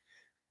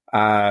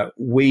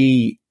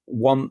 We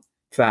want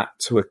that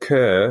to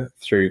occur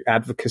through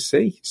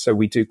advocacy. So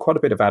we do quite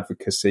a bit of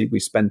advocacy. We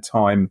spend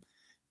time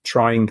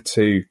trying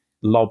to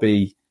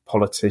lobby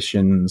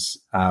politicians,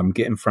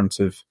 get in front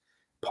of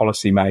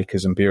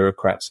policymakers and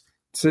bureaucrats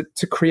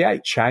to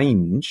create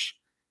change,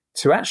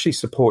 to actually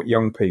support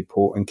young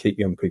people and keep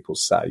young people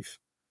safe.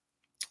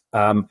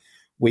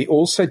 We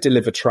also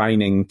deliver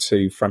training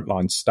to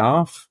frontline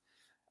staff,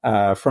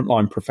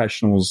 frontline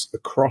professionals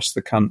across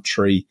the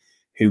country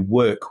who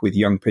work with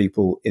young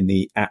people in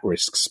the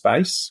at-risk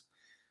space.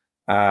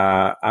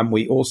 And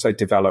we also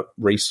develop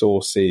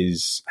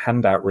resources,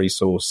 handout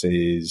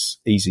resources,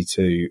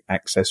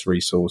 easy-to-access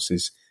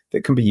resources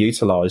that can be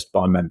utilised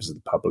by members of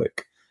the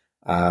public.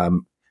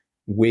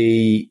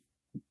 We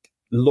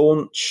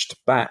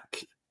launched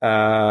back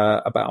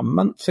about a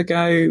month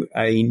ago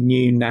a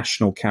new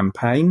national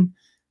campaign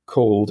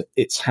called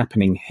It's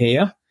Happening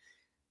Here.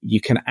 You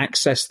can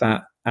access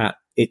that at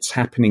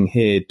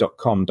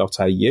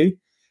itshappeninghere.com.au.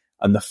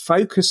 And the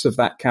focus of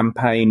that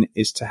campaign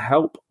is to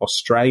help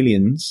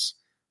Australians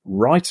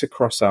right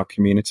across our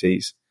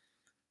communities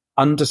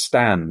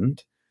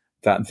understand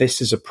that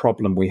this is a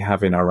problem we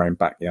have in our own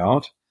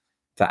backyard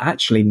that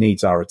actually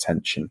needs our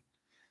attention.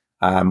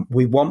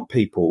 We want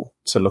people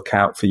to look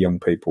out for young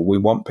people. We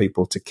want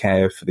people to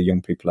care for the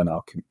young people in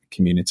our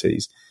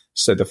communities.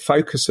 So the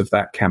focus of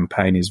that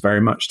campaign is very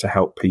much to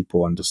help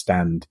people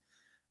understand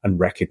and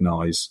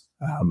recognise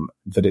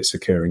that it's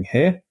occurring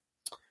here.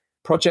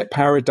 Project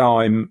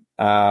Paradigm,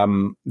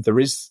 there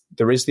is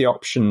the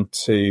option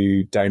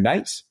to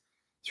donate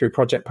through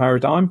Project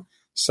Paradigm.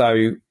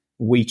 So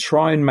we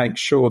try and make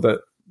sure that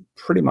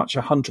pretty much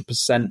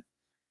 100%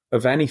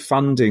 of any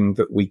funding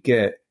that we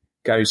get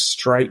goes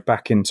straight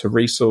back into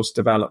resource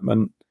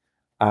development,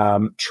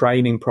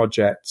 training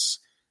projects.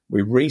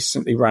 We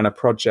recently ran a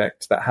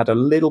project that had a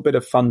little bit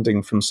of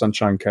funding from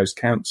Sunshine Coast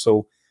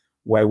Council,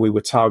 where we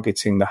were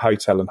targeting the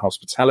hotel and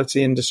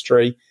hospitality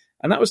industry.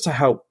 And that was to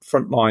help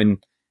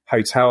frontline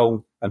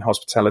hotel and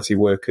hospitality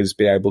workers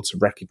be able to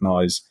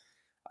recognise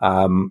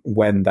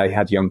when they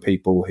had young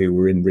people who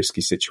were in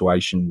risky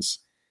situations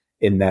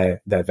in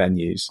their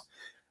venues.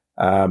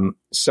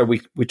 So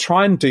we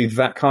try and do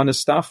that kind of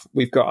stuff.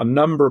 We've got a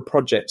number of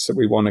projects that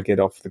we want to get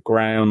off the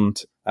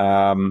ground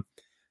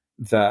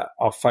that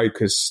are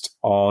focused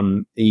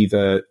on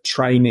either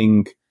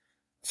training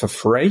for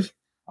free.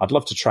 I'd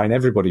love to train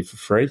everybody for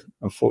free.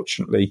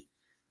 Unfortunately,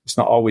 It's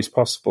not always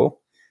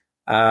possible.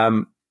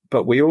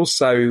 But we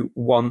also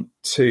want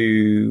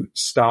to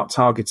start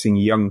targeting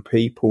young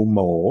people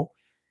more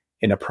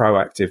in a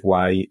proactive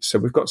way. So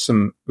we've got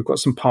some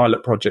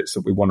pilot projects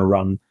that we want to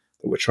run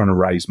that we're trying to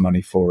raise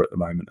money for at the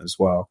moment as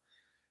well,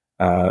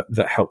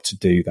 that help to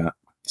do that.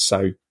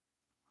 So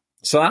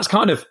that's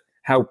kind of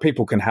how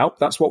people can help.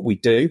 That's what we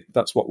do.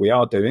 That's what we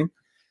are doing.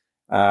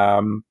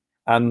 And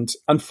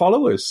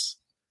follow us.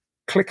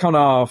 Click on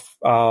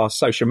our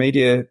social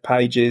media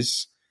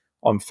pages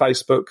on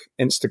Facebook,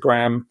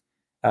 Instagram,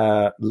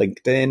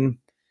 LinkedIn.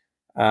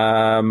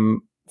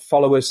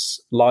 Follow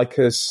us, like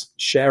us,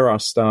 share our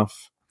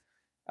stuff.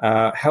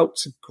 Help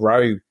to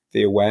grow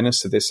the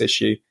awareness of this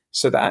issue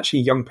so that actually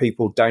young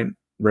people don't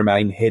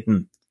remain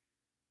hidden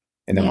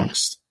in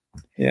amongst.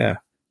 Yeah.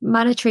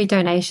 Monetary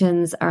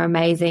donations are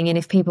amazing. And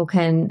if people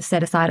can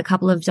set aside a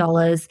couple of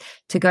dollars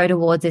to go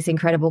towards this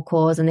incredible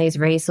cause and these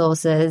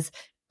resources,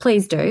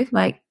 please do.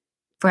 Like,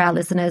 for our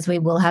listeners, we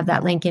will have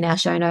that link in our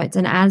show notes.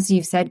 And as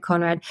you've said,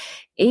 Conrad,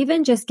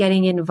 even just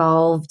getting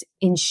involved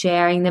in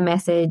sharing the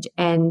message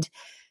and,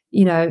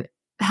 you know,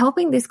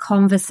 helping this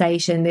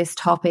conversation, this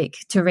topic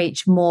to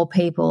reach more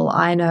people.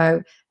 I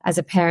know as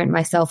a parent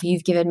myself,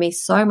 you've given me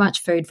so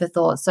much food for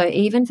thought. So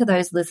even for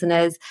those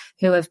listeners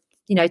who have,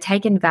 you know,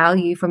 taken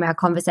value from our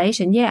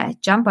conversation,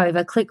 jump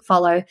over, click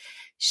follow,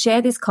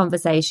 share this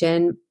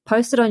conversation,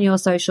 post it on your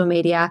social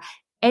media.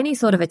 Any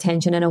sort of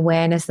attention and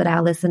awareness that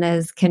our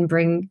listeners can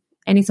bring,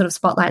 any sort of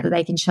spotlight that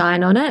they can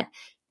shine on it,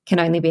 can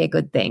only be a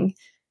good thing.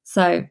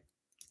 So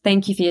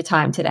thank you for your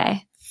time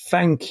today.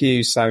 Thank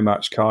you so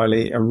much,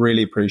 Kylie. I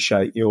really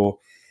appreciate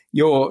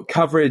your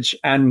coverage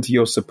and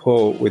your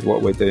support with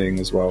what we're doing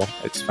as well.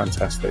 It's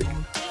fantastic.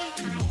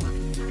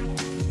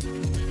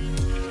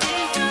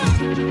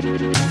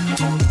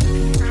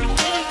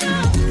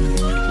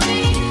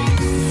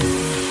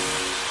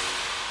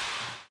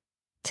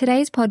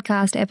 Today's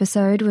podcast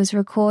episode was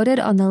recorded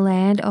on the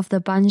land of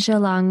the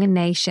Bundjalung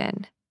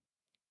Nation.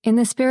 In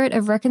the spirit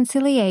of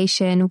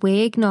reconciliation,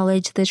 we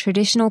acknowledge the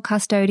traditional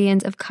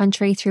custodians of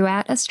country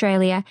throughout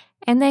Australia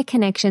and their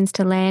connections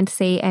to land,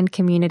 sea, and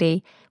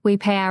community. We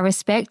pay our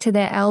respect to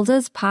their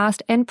elders,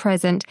 past and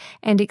present,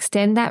 and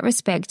extend that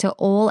respect to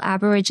all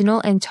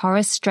Aboriginal and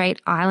Torres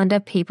Strait Islander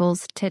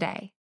peoples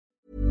today.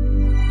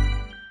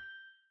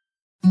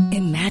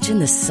 Imagine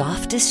the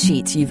softest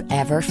sheets you've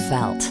ever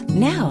felt.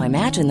 Now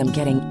imagine them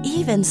getting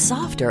even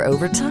softer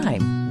over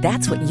time.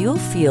 That's what you'll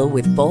feel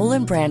with Boll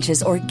 &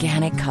 Branch's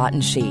organic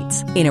cotton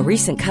sheets. In a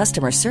recent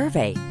customer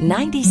survey,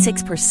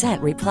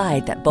 96%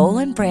 replied that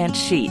Boll & Branch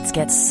sheets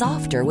get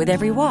softer with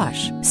every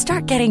wash.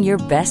 Start getting your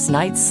best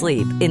night's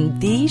sleep in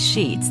these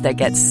sheets that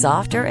get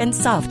softer and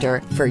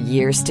softer for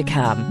years to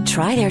come.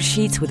 Try their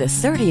sheets with a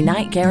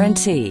 30-night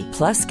guarantee.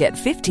 Plus, get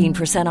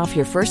 15% off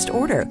your first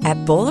order at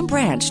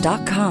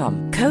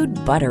bollandbranch.com. Code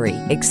BUTTERY.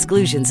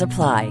 Exclusions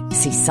apply.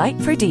 See site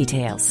for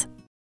details.